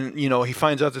 and he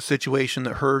finds out the situation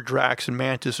that her, Drax, and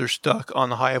Mantis are stuck on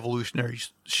the High Evolutionary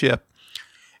ship.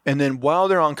 And then while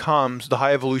they're on comms, the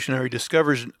High Evolutionary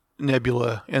discovers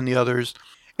Nebula and the others.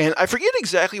 And I forget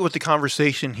exactly what the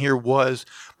conversation here was,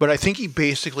 but I think he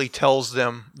basically tells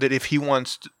them that if he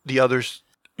wants the others,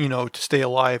 to stay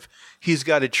alive, he's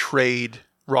got to trade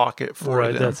Rocket for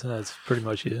them. Right, that's pretty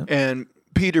much it. And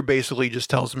Peter basically just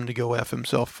tells him to go F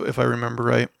himself, if I remember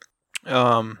right.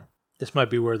 This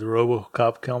might be where the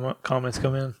RoboCop comments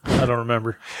come in. I don't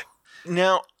remember.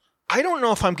 Now, I don't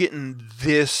know if I'm getting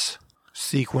this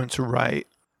sequence right.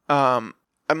 I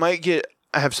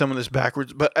have some of this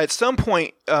backwards, but at some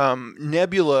point,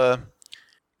 Nebula.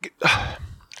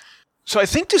 So I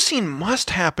think this scene must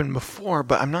happen before,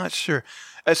 but I'm not sure.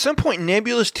 At some point,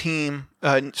 Nebula's team,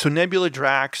 so Nebula,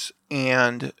 Drax,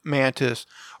 and Mantis,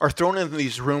 are thrown into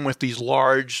these room with these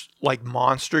large, like,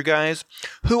 monster guys,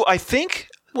 who I think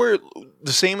were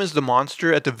the same as the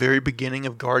monster at the very beginning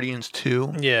of Guardians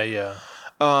 2. Yeah.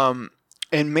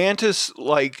 And Mantis,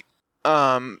 like,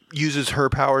 uses her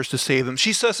powers to save them.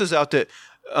 She susses out that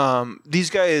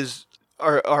these guys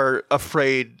are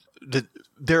afraid that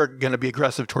they're going to be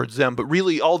aggressive towards them, but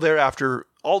really all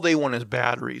they want is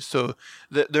batteries, so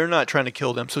they're not trying to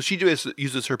kill them. So she just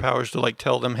uses her powers to like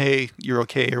tell them, "Hey, you're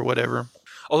okay," or whatever.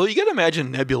 Although you got to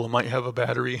imagine Nebula might have a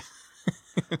battery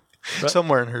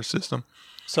somewhere in her system.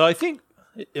 So I think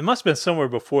it must have been somewhere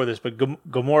before this, but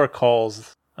Gamora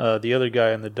calls the other guy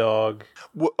and the dog.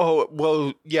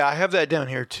 Well, yeah, I have that down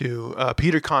here too.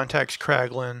 Peter contacts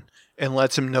Kraglin and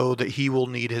lets him know that he will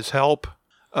need his help.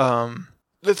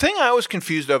 the thing I was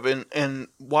confused of, and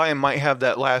why I might have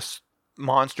that last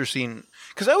monster scene,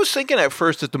 because I was thinking at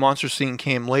first that the monster scene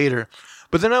came later,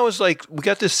 but then I was like, we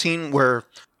got this scene where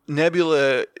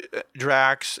Nebula,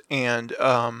 Drax, and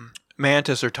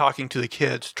Mantis are talking to the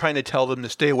kids, trying to tell them to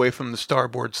stay away from the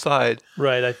starboard side.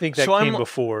 Right, I think that came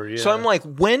before. Yeah. So I'm like,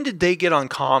 when did they get on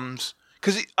comms?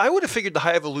 Because I would have figured the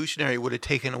High Evolutionary would have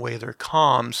taken away their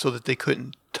comms so that they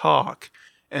couldn't talk.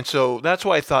 And so that's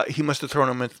why I thought he must have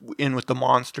thrown them in with the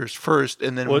monsters first,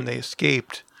 and then when they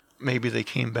escaped, maybe they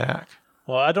came back.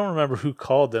 Well, I don't remember who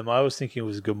called them. I was thinking it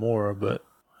was Gamora, but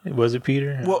was it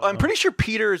Peter? Well, I'm pretty sure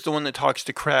Peter is the one that talks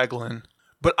to Kraglin,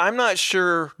 but I'm not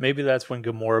sure. Maybe that's when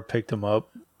Gamora picked him up.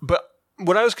 But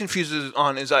what I was confused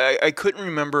on is I couldn't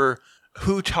remember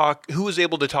who was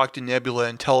able to talk to Nebula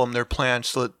and tell them their plans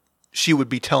so that she would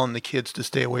be telling the kids to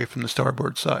stay away from the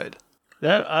starboard side.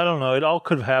 That I don't know. It all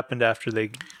could have happened after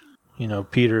they,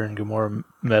 Peter and Gamora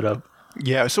met up.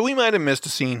 Yeah, so we might have missed a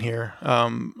scene here.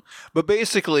 But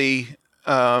basically,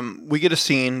 we get a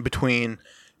scene between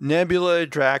Nebula,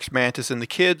 Drax, Mantis, and the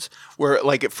kids where,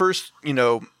 like, at first,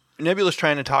 Nebula's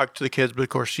trying to talk to the kids, but of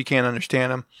course she can't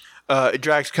understand them.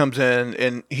 Drax comes in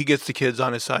and he gets the kids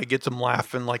on his side, gets them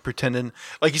laughing, like pretending,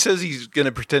 like he says he's going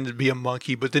to pretend to be a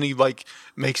monkey, but then he like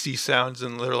makes these sounds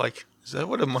and they're like, is that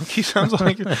what a monkey sounds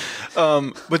like?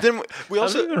 But then we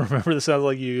also... I don't even remember the sound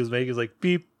like he was making. It was like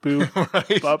beep, boop,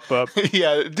 right? bop, bop.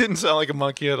 Yeah, it didn't sound like a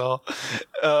monkey at all.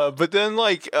 But then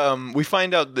we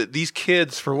find out that these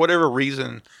kids, for whatever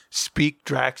reason, speak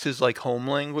Drax's like home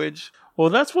language.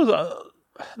 Well, that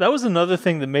was another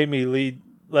thing that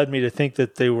led me to think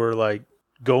that they were like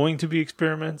going to be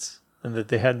experiments and that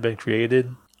they hadn't been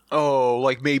created. Oh,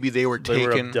 like maybe they were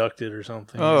abducted or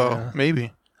something. Oh, yeah.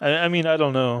 Maybe. I mean, I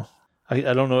don't know.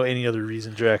 I don't know any other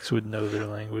reason Drax would know their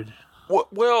language. Well,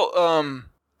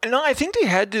 no, I think they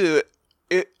had to.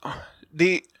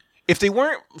 If they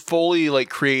weren't fully like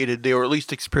created, they were at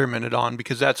least experimented on,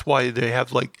 because that's why they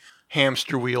have like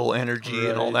hamster wheel energy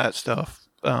and all that stuff.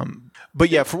 But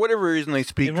yeah, for whatever reason, they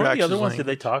speak Drax's language. The other ones, did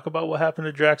they talk about what happened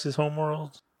to Drax's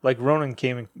homeworld? Like Ronan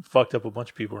came and fucked up a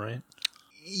bunch of people, right?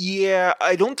 Yeah,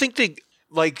 I don't think they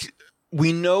like.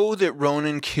 We know that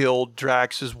Ronan killed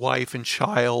Drax's wife and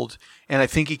child, and I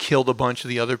think he killed a bunch of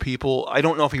the other people. I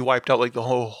don't know if he wiped out like the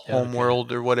whole home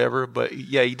world or whatever, but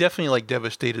yeah, he definitely like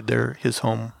devastated his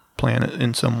home planet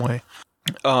in some way.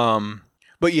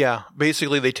 But yeah,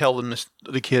 basically they tell them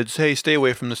the kids, hey, stay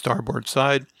away from the starboard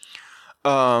side.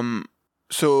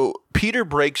 So Peter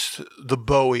breaks the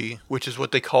Bowie, which is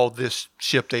what they call this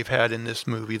ship they've had in this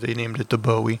movie. They named it the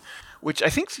Bowie, which I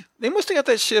think they must have got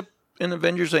that ship in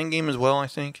Avengers Endgame as well, I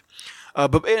think.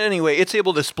 But anyway, it's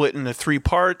able to split into 3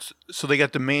 parts. So they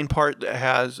got the main part that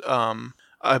has,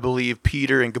 I believe,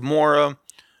 Peter and Gamora.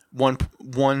 One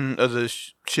of the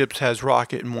ships has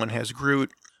Rocket and one has Groot.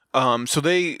 So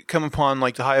they come upon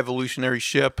like the High Evolutionary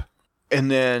ship. And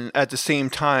then at the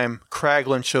same time,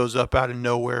 Kraglin shows up out of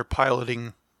nowhere,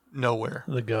 piloting Nowhere.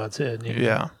 The God's Head.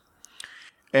 Yeah.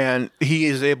 And he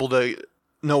is able to...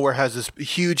 Nowhere has this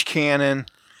huge cannon,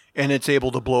 and it's able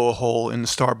to blow a hole in the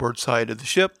starboard side of the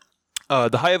ship.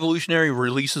 The High Evolutionary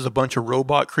releases a bunch of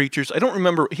robot creatures. I don't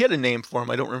remember. He had a name for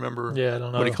them. I don't remember I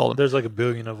don't know what he called them. There's like a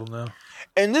billion of them now.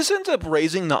 And this ends up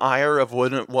raising the ire of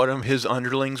one of his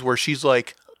underlings, where she's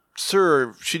like,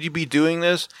 sir, should you be doing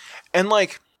this? And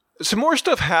like, some more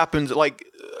stuff happens. Like,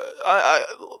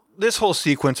 this whole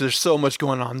sequence, there's so much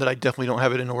going on that I definitely don't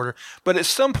have it in order. But at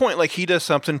some point, like, he does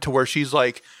something to where she's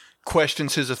like,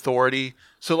 questions his authority.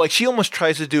 So like she almost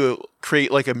tries to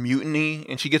create like a mutiny,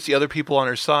 and she gets the other people on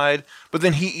her side, but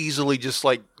then he easily just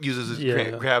like uses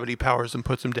his gravity powers and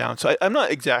puts them down. So I'm not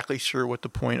exactly sure what the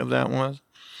point of that was.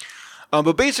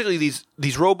 But basically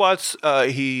these robots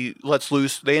he lets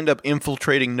loose. They end up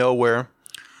infiltrating Nowhere.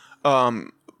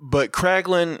 But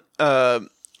Kraglin,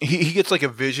 he gets like a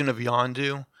vision of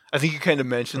Yondu. I think you kind of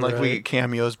mentioned like we get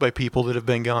cameos by people that have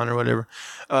been gone or whatever.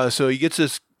 So he gets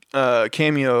this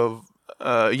cameo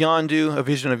of Yondu, a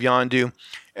vision of Yondu,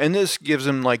 and this gives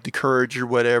him like the courage or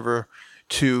whatever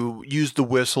to use the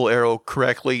whistle arrow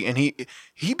correctly, and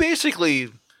he basically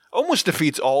almost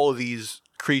defeats all of these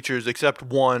creatures except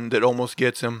one that almost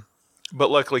gets him,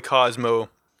 but luckily Cosmo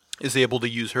is able to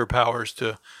use her powers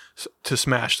to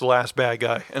smash the last bad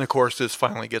guy, and of course this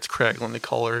finally gets Kraglin to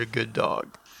call her a good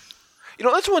dog. You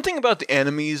know, that's one thing about the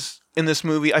enemies in this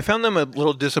movie. I found them a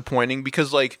little disappointing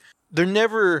because like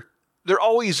they're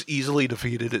always easily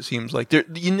defeated, it seems like.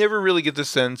 You never really get the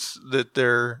sense that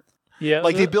they're... Yeah,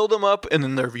 like, they build them up, and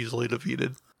then they're easily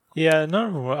defeated. Yeah, none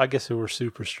of them, I guess they were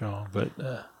super strong, but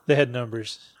they had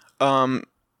numbers. And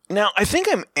Now, I think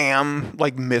I am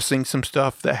like missing some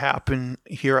stuff that happened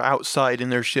here outside in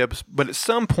their ships, but at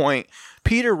some point,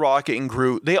 Peter, Rocket, and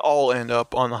Groot, they all end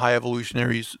up on the High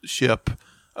Evolutionary's ship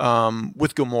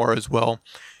with Gamora as well.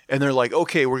 And they're like,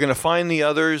 okay, we're going to find the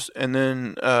others, and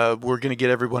then we're going to get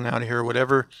everyone out of here or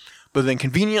whatever. But then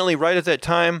conveniently, right at that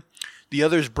time, the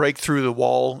others break through the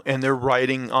wall, and they're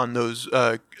riding on those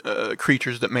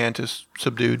creatures that Mantis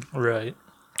subdued. Right.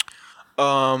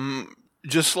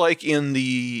 Just like in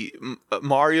the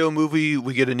Mario movie,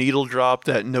 we get a needle drop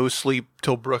that No Sleep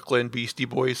Till Brooklyn Beastie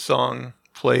Boys song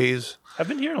plays. I've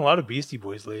been hearing a lot of Beastie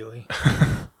Boys lately.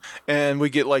 And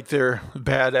we get like their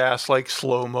badass like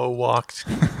slow-mo walks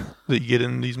that you get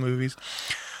in these movies.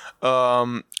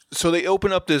 So they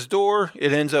open up this door.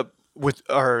 It ends up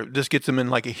this gets them in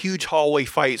like a huge hallway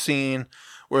fight scene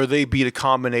where they beat a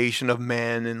combination of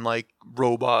men and like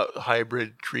robot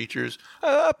hybrid creatures.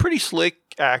 A pretty slick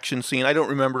action scene. I don't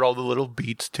remember all the little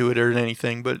beats to it or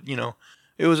anything, but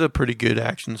it was a pretty good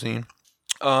action scene.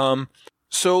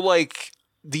 So like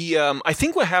I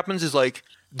think what happens is like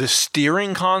the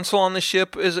steering console on the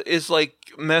ship is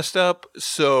like messed up.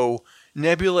 So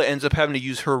Nebula ends up having to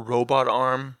use her robot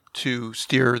arm to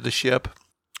steer the ship.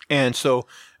 And so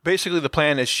basically the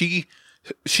plan is she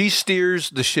steers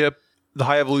the ship, the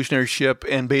High Evolutionary ship,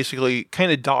 and basically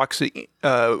kind of docks it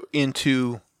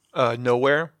into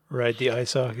nowhere. Right, the eye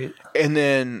socket. And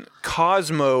then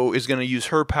Cosmo is going to use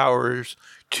her powers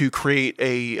to create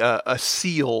a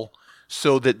seal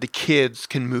so that the kids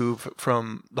can move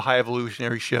from the High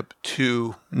Evolutionary ship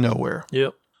to nowhere.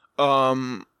 Yep.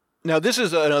 Now, this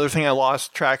is another thing I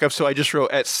lost track of, so I just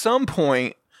wrote, at some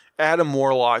point, Adam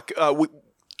Warlock,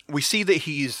 we see that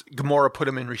Gamora put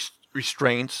him in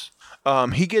restraints.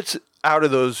 He gets out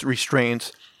of those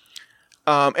restraints,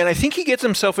 and I think he gets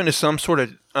himself into some sort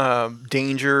of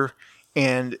danger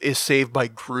and is saved by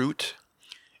Groot.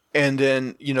 And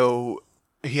then,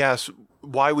 he asks,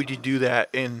 why would you do that?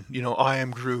 And, I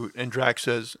am Groot. And Drax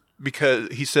says,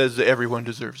 because he says that everyone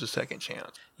deserves a second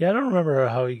chance. Yeah, I don't remember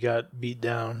how he got beat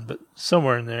down, but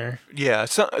somewhere in there. Yeah,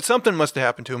 something must have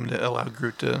happened to him to allow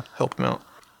Groot to help him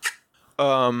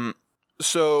out.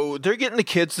 So they're getting the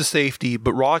kids to safety,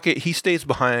 but Rocket, he stays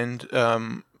behind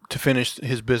to finish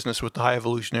his business with the High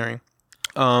Evolutionary.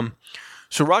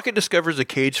 So Rocket discovers a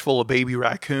cage full of baby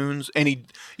raccoons, and he,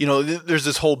 there's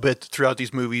this whole bit throughout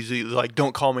these movies, like,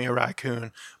 don't call me a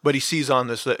raccoon, but he sees on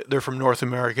this that they're from North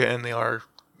America and they are,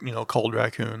 called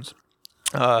raccoons.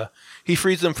 He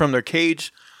frees them from their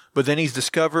cage, but then he's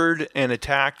discovered and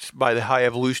attacked by the High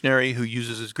Evolutionary, who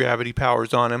uses his gravity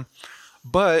powers on him.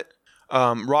 But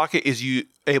Rocket is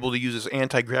able to use his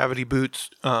anti-gravity boots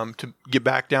to get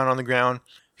back down on the ground.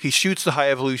 He shoots the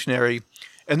High Evolutionary,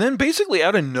 and then basically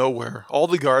out of nowhere, all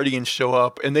the Guardians show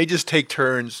up, and they just take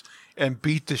turns and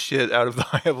beat the shit out of the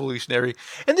High Evolutionary.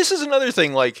 And this is another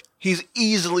thing, like, he's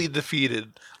easily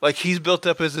defeated. Like, he's built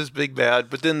up as this big bad,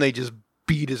 but then they just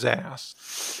beat his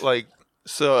ass. Like,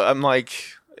 so I'm like,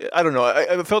 I don't know.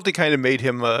 I felt it kind of made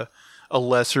him a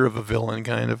lesser of a villain,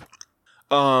 kind of.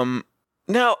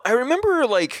 Now, I remember,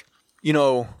 like,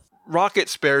 Rocket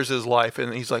spares his life,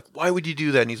 and he's like, why would you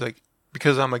do that? And he's like,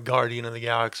 because I'm a guardian of the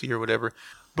galaxy or whatever.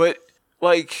 But,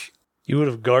 like... You would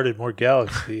have guarded more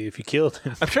galaxy if you killed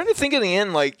him. I'm trying to think in the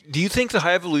end, like, do you think the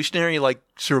High Evolutionary, like,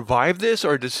 survived this?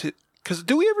 Or does it... Because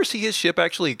do we ever see his ship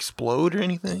actually explode or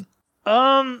anything?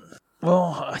 Well,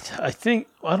 I think...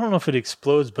 I don't know if it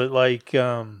explodes, but, like...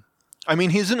 I mean,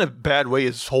 he's in a bad way.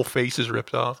 His whole face is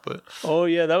ripped off, but... Oh,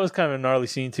 yeah, that was kind of a gnarly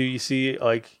scene, too. You see,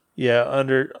 like, yeah,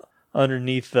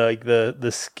 underneath, like,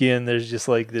 the skin, there's just,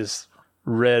 like, this...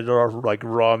 red or like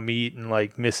raw meat and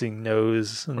like missing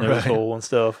nose hole and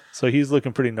stuff. So he's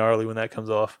looking pretty gnarly when that comes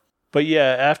off. But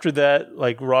yeah, after that,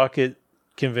 like Rocket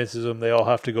convinces them they all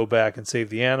have to go back and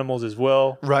save the animals as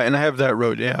well. Right, and I have that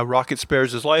wrote. Yeah, Rocket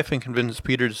spares his life and convinces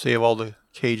Peter to save all the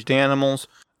caged animals.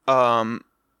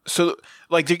 So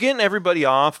like they're getting everybody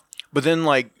off, but then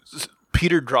like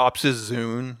Peter drops his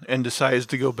Zune and decides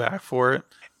to go back for it.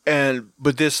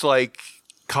 But this like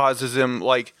causes him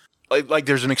like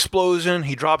there's an explosion,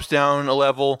 he drops down a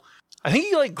level. I think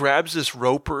he like grabs this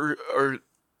rope or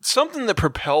something that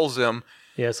propels him.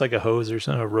 Yeah, it's like a hose or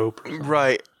something, a rope. Or something.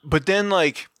 Right. But then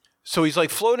like, so he's like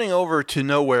floating over to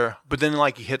nowhere, but then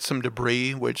like he hits some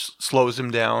debris, which slows him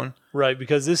down. Right,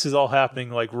 because this is all happening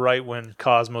like right when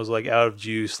Cosmo's like out of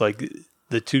juice, like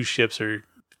the two ships are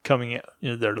coming out,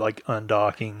 they're like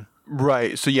undocking.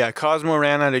 Right. So yeah, Cosmo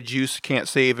ran out of juice, can't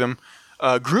save him.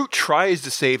 Groot tries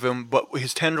to save him, but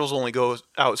his tendrils only go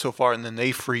out so far, and then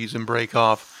they freeze and break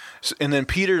off. And then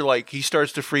Peter, like, he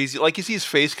starts to freeze. Like, you see his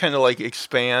face kind of, like,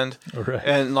 expand. Right.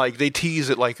 And, like, they tease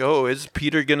it, like, oh, is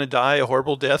Peter going to die a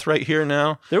horrible death right here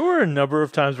now? There were a number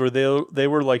of times where they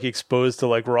were, like, exposed to,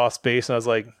 like, raw space, and I was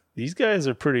like, these guys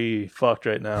are pretty fucked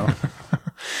right now.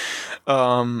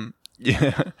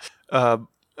 Yeah.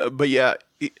 But, yeah,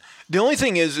 the only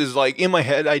thing is, like, in my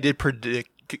head, I did predict,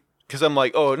 because I'm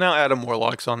like, oh, now Adam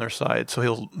Warlock's on their side, so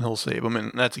he'll save him,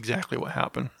 and that's exactly what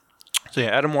happened. So, yeah,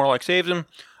 Adam Warlock saves him.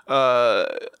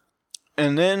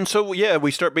 And then, so yeah, we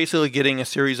start basically getting a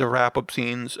series of wrap-up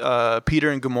scenes.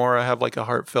 Peter and Gamora have like a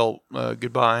heartfelt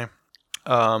goodbye.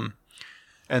 And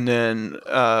then,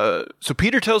 so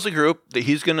Peter tells the group that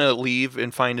he's going to leave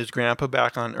and find his grandpa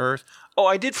back on Earth. Oh,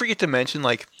 I did forget to mention,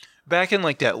 like, back in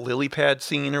like that lily pad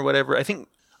scene or whatever, I think,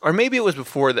 or maybe it was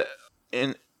before that,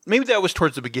 and maybe that was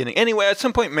towards the beginning. Anyway, at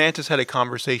some point, Mantis had a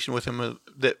conversation with him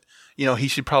that, you know, he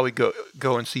should probably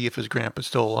go and see if his grandpa's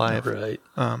still alive. Right.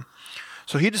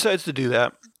 So he decides to do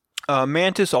that.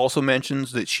 Mantis also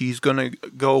mentions that she's going to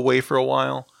go away for a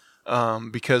while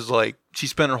because, like, she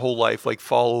spent her whole life, like,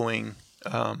 following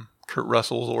Kurt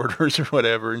Russell's orders or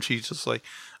whatever, and she's just like,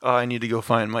 oh, I need to go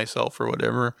find myself or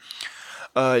whatever.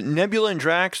 Nebula and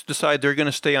Drax decide they're going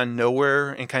to stay on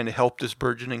Nowhere and kind of help this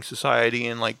burgeoning society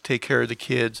and, like, take care of the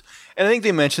kids. And I think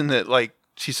they mentioned that, like,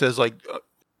 she says, like,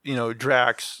 you know,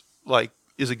 Drax, like,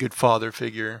 is a good father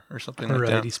figure or something like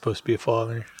that. Right, he's supposed to be a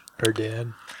father. Her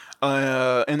dad.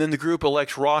 And then the group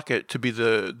elects Rocket to be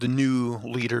the new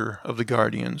leader of the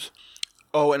Guardians.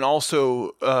 Oh, and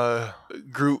also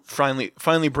Groot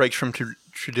finally breaks from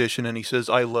tradition, and he says,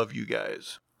 I love you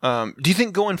guys. Do you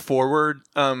think going forward,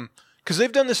 because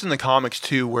they've done this in the comics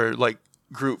too, where like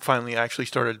Groot finally actually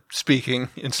started speaking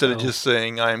instead of just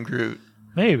saying, I am Groot?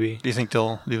 Maybe. Do you think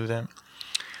they'll do that?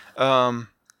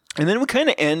 And then we kind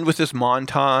of end with this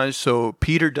montage. So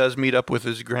Peter does meet up with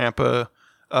his grandpa,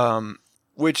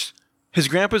 which his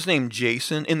grandpa's named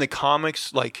Jason. In the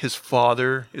comics, like, his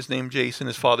father is named Jason.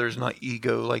 His father is not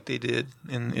Ego like they did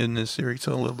in this series.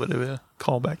 So a little bit of a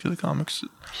callback to the comics.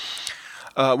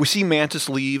 We see Mantis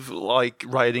leave, like,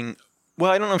 riding.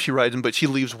 Well, I don't know if she rides him, but she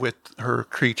leaves with her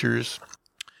creatures.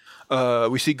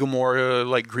 We see Gamora,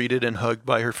 like, greeted and hugged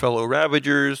by her fellow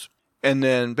Ravagers. And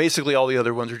then basically all the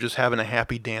other ones are just having a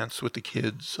happy dance with the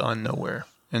kids on Nowhere.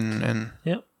 And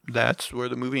yep. That's where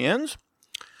the movie ends.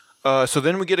 So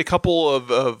then we get a couple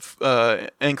of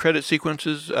end credit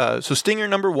sequences. So Stinger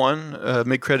number 1,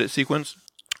 mid-credit sequence.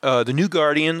 The New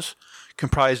Guardians,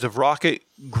 comprised of Rocket,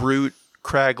 Groot,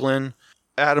 Kraglin,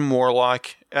 Adam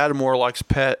Warlock's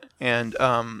pet, and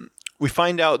we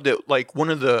find out that, like,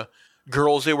 one of the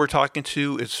girls they were talking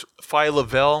to is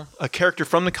Phyla-Vell, a character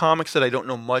from the comics that I don't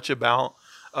know much about,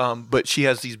 but she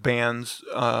has these bands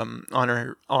on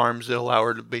her arms that allow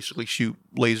her to basically shoot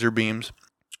laser beams.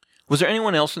 Was there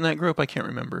anyone else in that group? I can't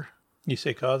remember. You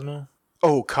say Cosmo?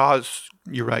 Oh,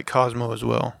 you're right, Cosmo as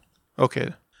well. Okay,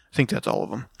 I think that's all of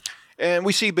them. And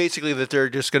we see basically that they're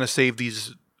just going to save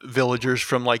these villagers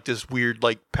from, like, this weird,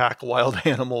 like, pack of wild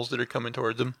animals that are coming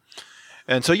towards them.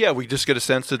 And so, yeah, we just get a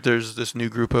sense that there's this new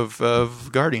group of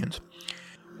Guardians.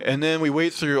 And then we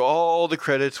wait through all the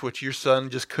credits, which your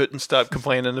son just couldn't stop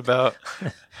complaining about.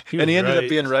 And he ended up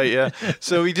being right, yeah.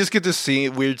 So we just get this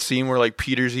weird scene where, like,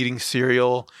 Peter's eating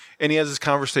cereal, and he has this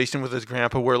conversation with his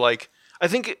grandpa where, like, I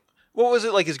think, what was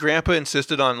it, like, his grandpa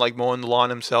insisted on, like, mowing the lawn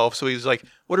himself. So he's like,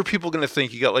 what are people going to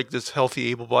think? You got, like, this healthy,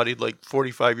 able-bodied, like,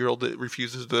 45-year-old that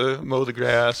refuses to mow the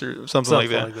grass or something like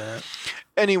that.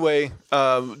 Anyway,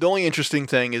 the only interesting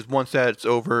thing is once that's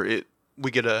over, we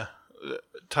get a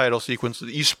title sequence that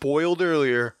you spoiled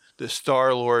earlier. The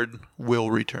Star-Lord will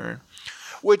return,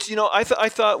 which, you know, I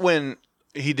thought when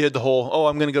he did the whole,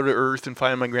 I'm going to go to Earth and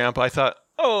find my grandpa, I thought,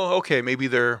 okay, maybe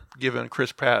they're giving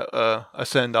Chris Pratt a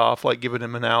send off, like giving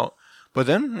him an out. But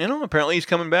then, you know, apparently he's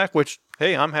coming back, which,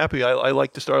 hey, I'm happy. I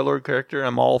like the Star-Lord character.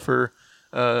 I'm all for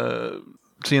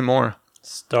seeing more.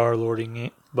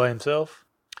 Star-Lording by himself?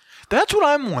 That's what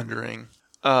I'm wondering.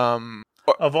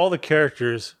 Of all the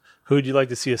characters, who would you like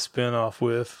to see a spin-off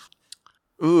with?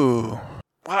 Ooh.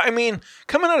 Well, I mean,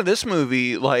 coming out of this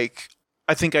movie, like,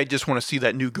 I think I just want to see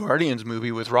that new Guardians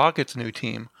movie with Rocket's new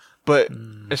team. But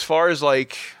as far as,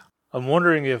 like... I'm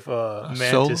wondering if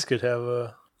Mantis could have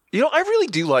a... You know, I really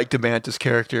do like the Mantis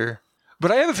character.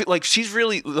 But I have a like, she's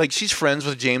really... Like, she's friends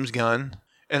with James Gunn.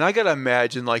 And I gotta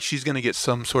imagine, like, she's gonna get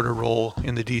some sort of role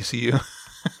in the DCU.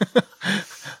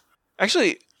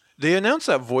 Actually, they announced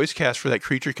that voice cast for that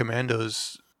Creature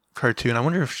Commandos cartoon. I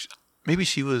wonder if maybe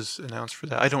she was announced for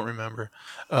that. I don't remember.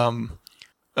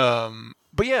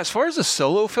 But yeah, as far as a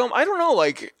solo film, I don't know.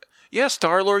 Like, yeah,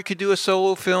 Star-Lord could do a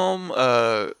solo film.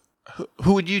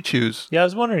 Who would you choose? Yeah, I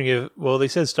was wondering if. Well, they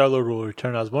said Star-Lord will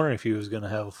return. I was wondering if he was going to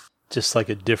have just like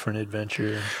a different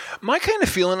adventure. My kind of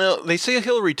feeling, they say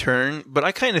he'll return, but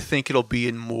I kind of think it'll be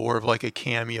in more of like a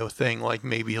cameo thing. Like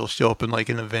maybe he'll show up in like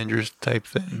an Avengers type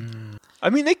thing. I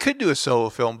mean, they could do a solo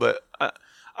film, but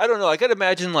I don't know. I could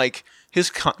imagine like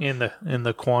his in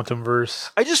the quantum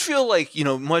verse. I just feel like,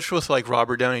 much with like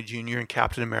Robert Downey Jr. and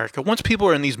Captain America, once people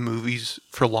are in these movies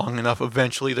for long enough,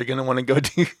 eventually they're going to want to go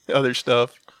do other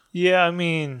stuff. Yeah, I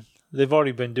mean, they've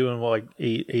already been doing like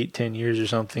 10 years or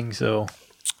something, so.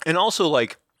 And also,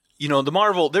 like, the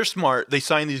Marvel, they're smart. They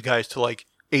sign these guys to, like,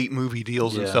 8 movie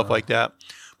deals and stuff like that.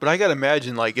 But I got to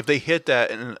imagine, like, if they hit that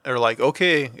and are like,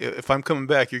 okay, if I'm coming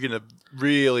back, you're going to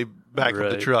really back up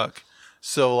the truck.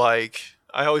 So, like,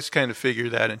 I always kind of figure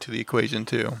that into the equation,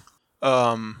 too.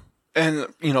 And,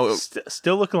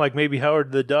 Still looking like maybe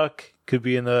Howard the Duck could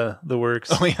be in the works.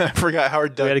 Oh, yeah, I forgot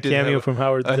Howard Duck. We had a cameo from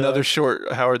Howard the Duck. Another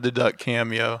short Howard the Duck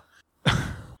cameo.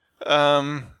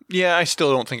 Yeah, I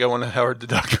still don't think I want a Howard the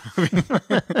Duck movie.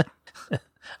 I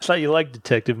thought you liked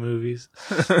detective movies.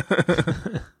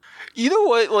 You know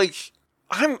what? Like,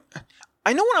 I know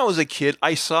when I was a kid,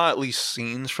 I saw at least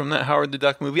scenes from that Howard the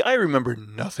Duck movie. I remember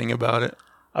nothing about it.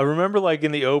 I remember, like,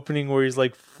 in the opening where he's,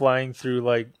 like, flying through,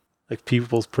 like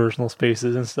people's personal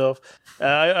spaces and stuff.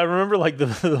 I remember, like,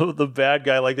 the bad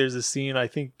guy, like, there's a scene, I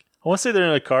want to say they're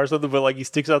in a car or something, but, like, he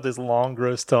sticks out this long,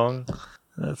 gross tongue.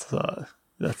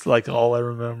 That's like all I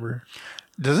remember.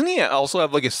 Doesn't he also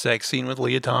have like a sex scene with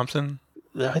Leah Thompson?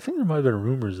 I think there might have been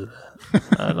rumors of that.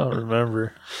 I don't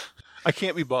remember. I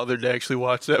can't be bothered to actually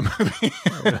watch that movie.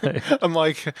 Right. I'm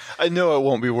like, I know it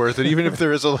won't be worth it. Even if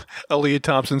there is a Leah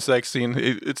Thompson sex scene,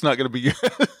 it's not going to be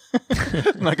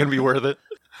not going to be worth it.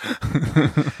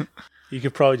 You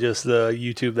could probably just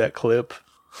YouTube that clip.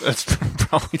 That's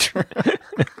probably true.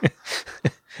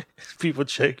 People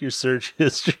check your search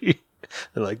history.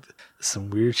 They're like, some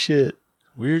weird shit.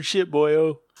 Weird shit,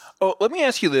 boyo. Oh, let me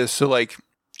ask you this. So, like,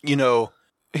 him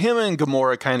and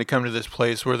Gamora kind of come to this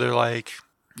place where they're like,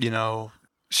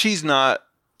 she's not...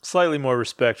 Slightly more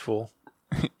respectful.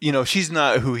 She's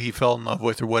not who he fell in love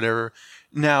with or whatever.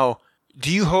 Now,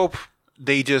 do you hope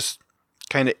they just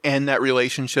kind of end that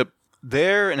relationship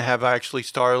there and have actually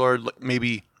Star-Lord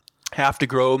maybe have to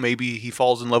grow? Maybe he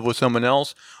falls in love with someone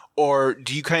else? Or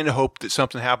do you kind of hope that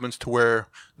something happens to where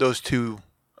those two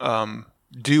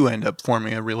do end up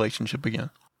forming a relationship again?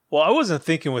 Well, I wasn't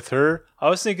thinking with her. I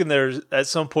was thinking there's at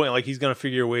some point, like, he's going to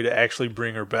figure a way to actually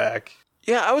bring her back.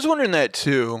 Yeah, I was wondering that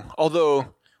too.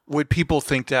 Although, would people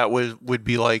think that would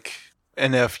be like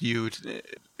an FU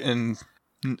and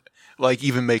like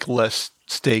even make less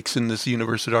stakes in this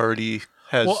universe that already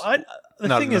has? Well,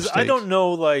 the thing is, I don't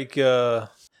know like the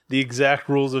exact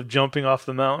rules of jumping off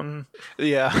the mountain.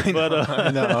 Yeah, I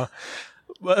know.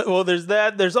 But well, there's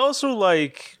that. There's also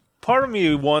like part of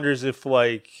me wonders if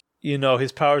like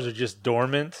his powers are just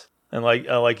dormant and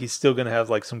like he's still gonna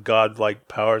have like some godlike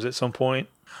powers at some point.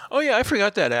 Oh yeah, I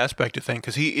forgot that aspect of thing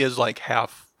because he is like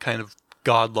half kind of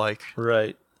godlike.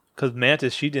 Right. Because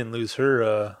Mantis, she didn't lose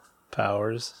her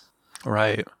powers.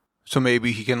 Right. So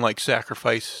maybe he can like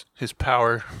sacrifice his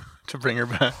power to bring her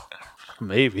back.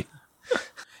 Maybe.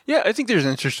 Yeah, I think there's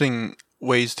interesting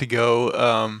ways to go.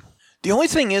 The only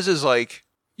thing is like,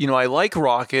 I like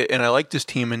Rocket and I like this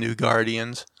team of New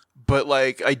Guardians, but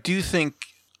like I do think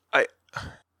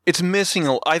it's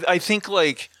missing. I think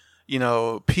like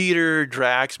Peter,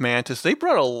 Drax, Mantis, they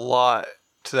brought a lot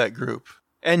to that group,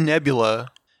 and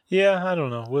Nebula. Yeah, I don't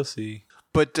know. We'll see.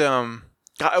 But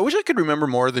I wish I could remember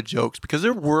more of the jokes because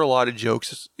there were a lot of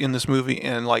jokes in this movie,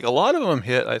 and like a lot of them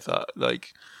hit. I thought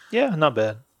like, yeah, not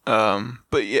bad.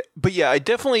 But yeah, I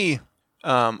definitely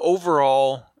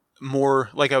overall more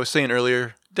like I was saying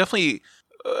earlier, definitely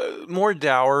more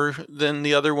dour than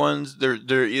the other ones.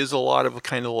 There is a lot of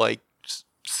kind of like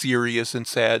serious and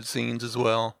sad scenes as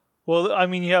well. Well, I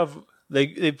mean, you have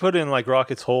they put in like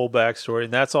Rocket's whole backstory,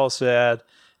 and that's all sad.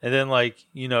 And then like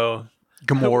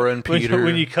Gamora and Peter.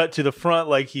 When you cut to the front,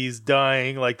 like he's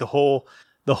dying, like the whole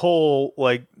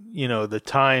like the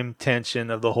time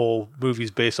tension of the whole movie's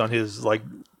based on his like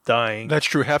dying. That's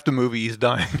true. Half the movie he's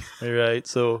dying. Right.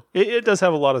 So it does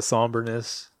have a lot of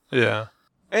somberness. Yeah.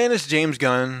 And it's James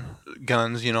Gunn's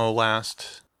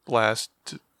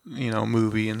last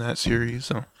movie in that series.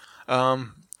 So,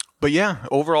 but yeah,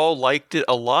 overall liked it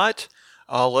a lot.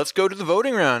 Let's go to the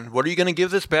voting round. What are you going to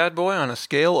give this bad boy on a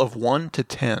scale of 1 to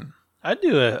 10? I'd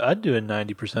do a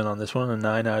 90% on this one, a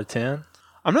 9 out of 10.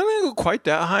 I'm not going to go quite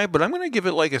that high, but I'm going to give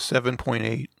it like a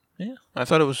 7.8. Yeah. I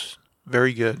thought it was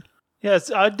very good. Yeah,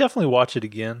 I'd definitely watch it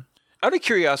again. Out of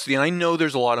curiosity, and I know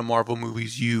there's a lot of Marvel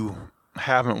movies you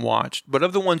haven't watched, but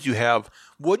of the ones you have,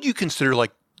 what do you consider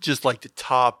like just like the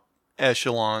top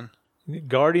echelon?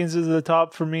 Guardians is the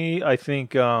top for me. I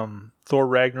think Thor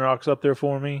Ragnarok's up there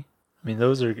for me. I mean,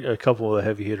 those are a couple of the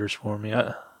heavy hitters for me.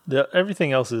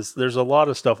 Everything else there's a lot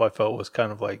of stuff I felt was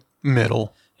kind of like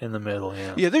middle. In the middle,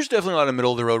 yeah. Yeah, there's definitely a lot of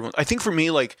middle of the road ones. I think for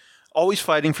me, like, always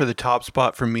fighting for the top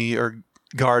spot for me are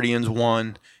Guardians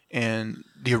 1 and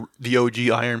the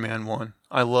OG Iron Man 1.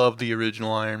 I love the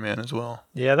original Iron Man as well.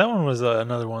 Yeah, that one was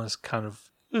another one that's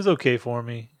it was okay for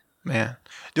me. Man.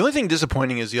 The only thing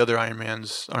disappointing is the other Iron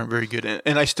Mans aren't very good.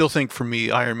 And I still think for me,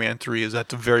 Iron Man 3 is at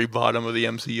the very bottom of the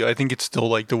MCU. I think it's still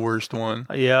like the worst one.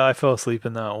 Yeah, I fell asleep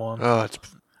in that one. Oh,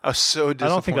 I was so disappointed. I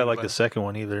don't think I like the second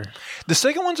one either. The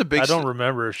second one's a big... I don't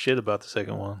remember shit about the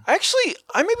second one. Actually,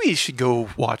 I maybe should go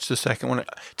watch the second one.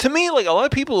 To me, like, a lot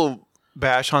of people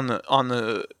bash on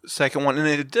the second one, and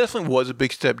it definitely was a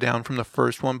big step down from the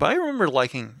first one, but I remember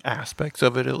liking aspects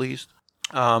of it at least.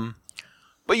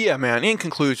 But yeah, man, in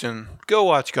conclusion, go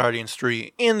watch Guardians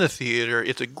 3 in the theater.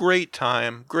 It's a great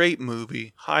time, great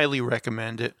movie. Highly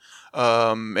recommend it.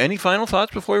 Any final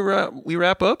thoughts before we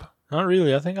wrap up? Not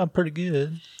really. I think I'm pretty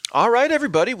good. All right,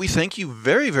 everybody. We thank you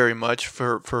very, very much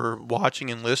for watching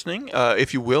and listening.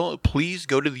 If you will, please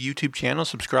go to the YouTube channel,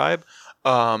 subscribe.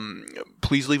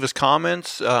 Please leave us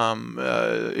comments.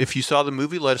 If you saw the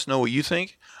movie, let us know what you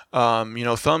think.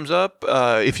 Thumbs up.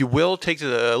 If you will, take a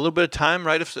little bit of time,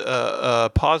 write a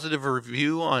positive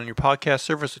review on your podcast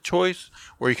service of choice,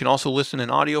 where you can also listen in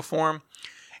audio form.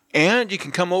 And you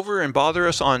can come over and bother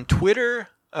us on Twitter.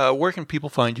 Where can people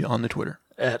find you on the Twitter?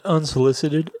 At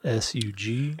Unsolicited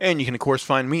SUG. And you can, of course,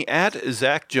 find me at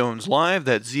Zach Jones Live.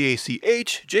 That's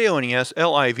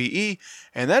ZachJonesLive.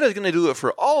 And that is going to do it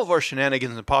for all of our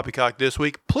shenanigans and poppycock this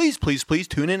week. Please, please, please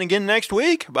tune in again next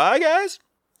week. Bye, guys.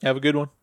 Have a good one.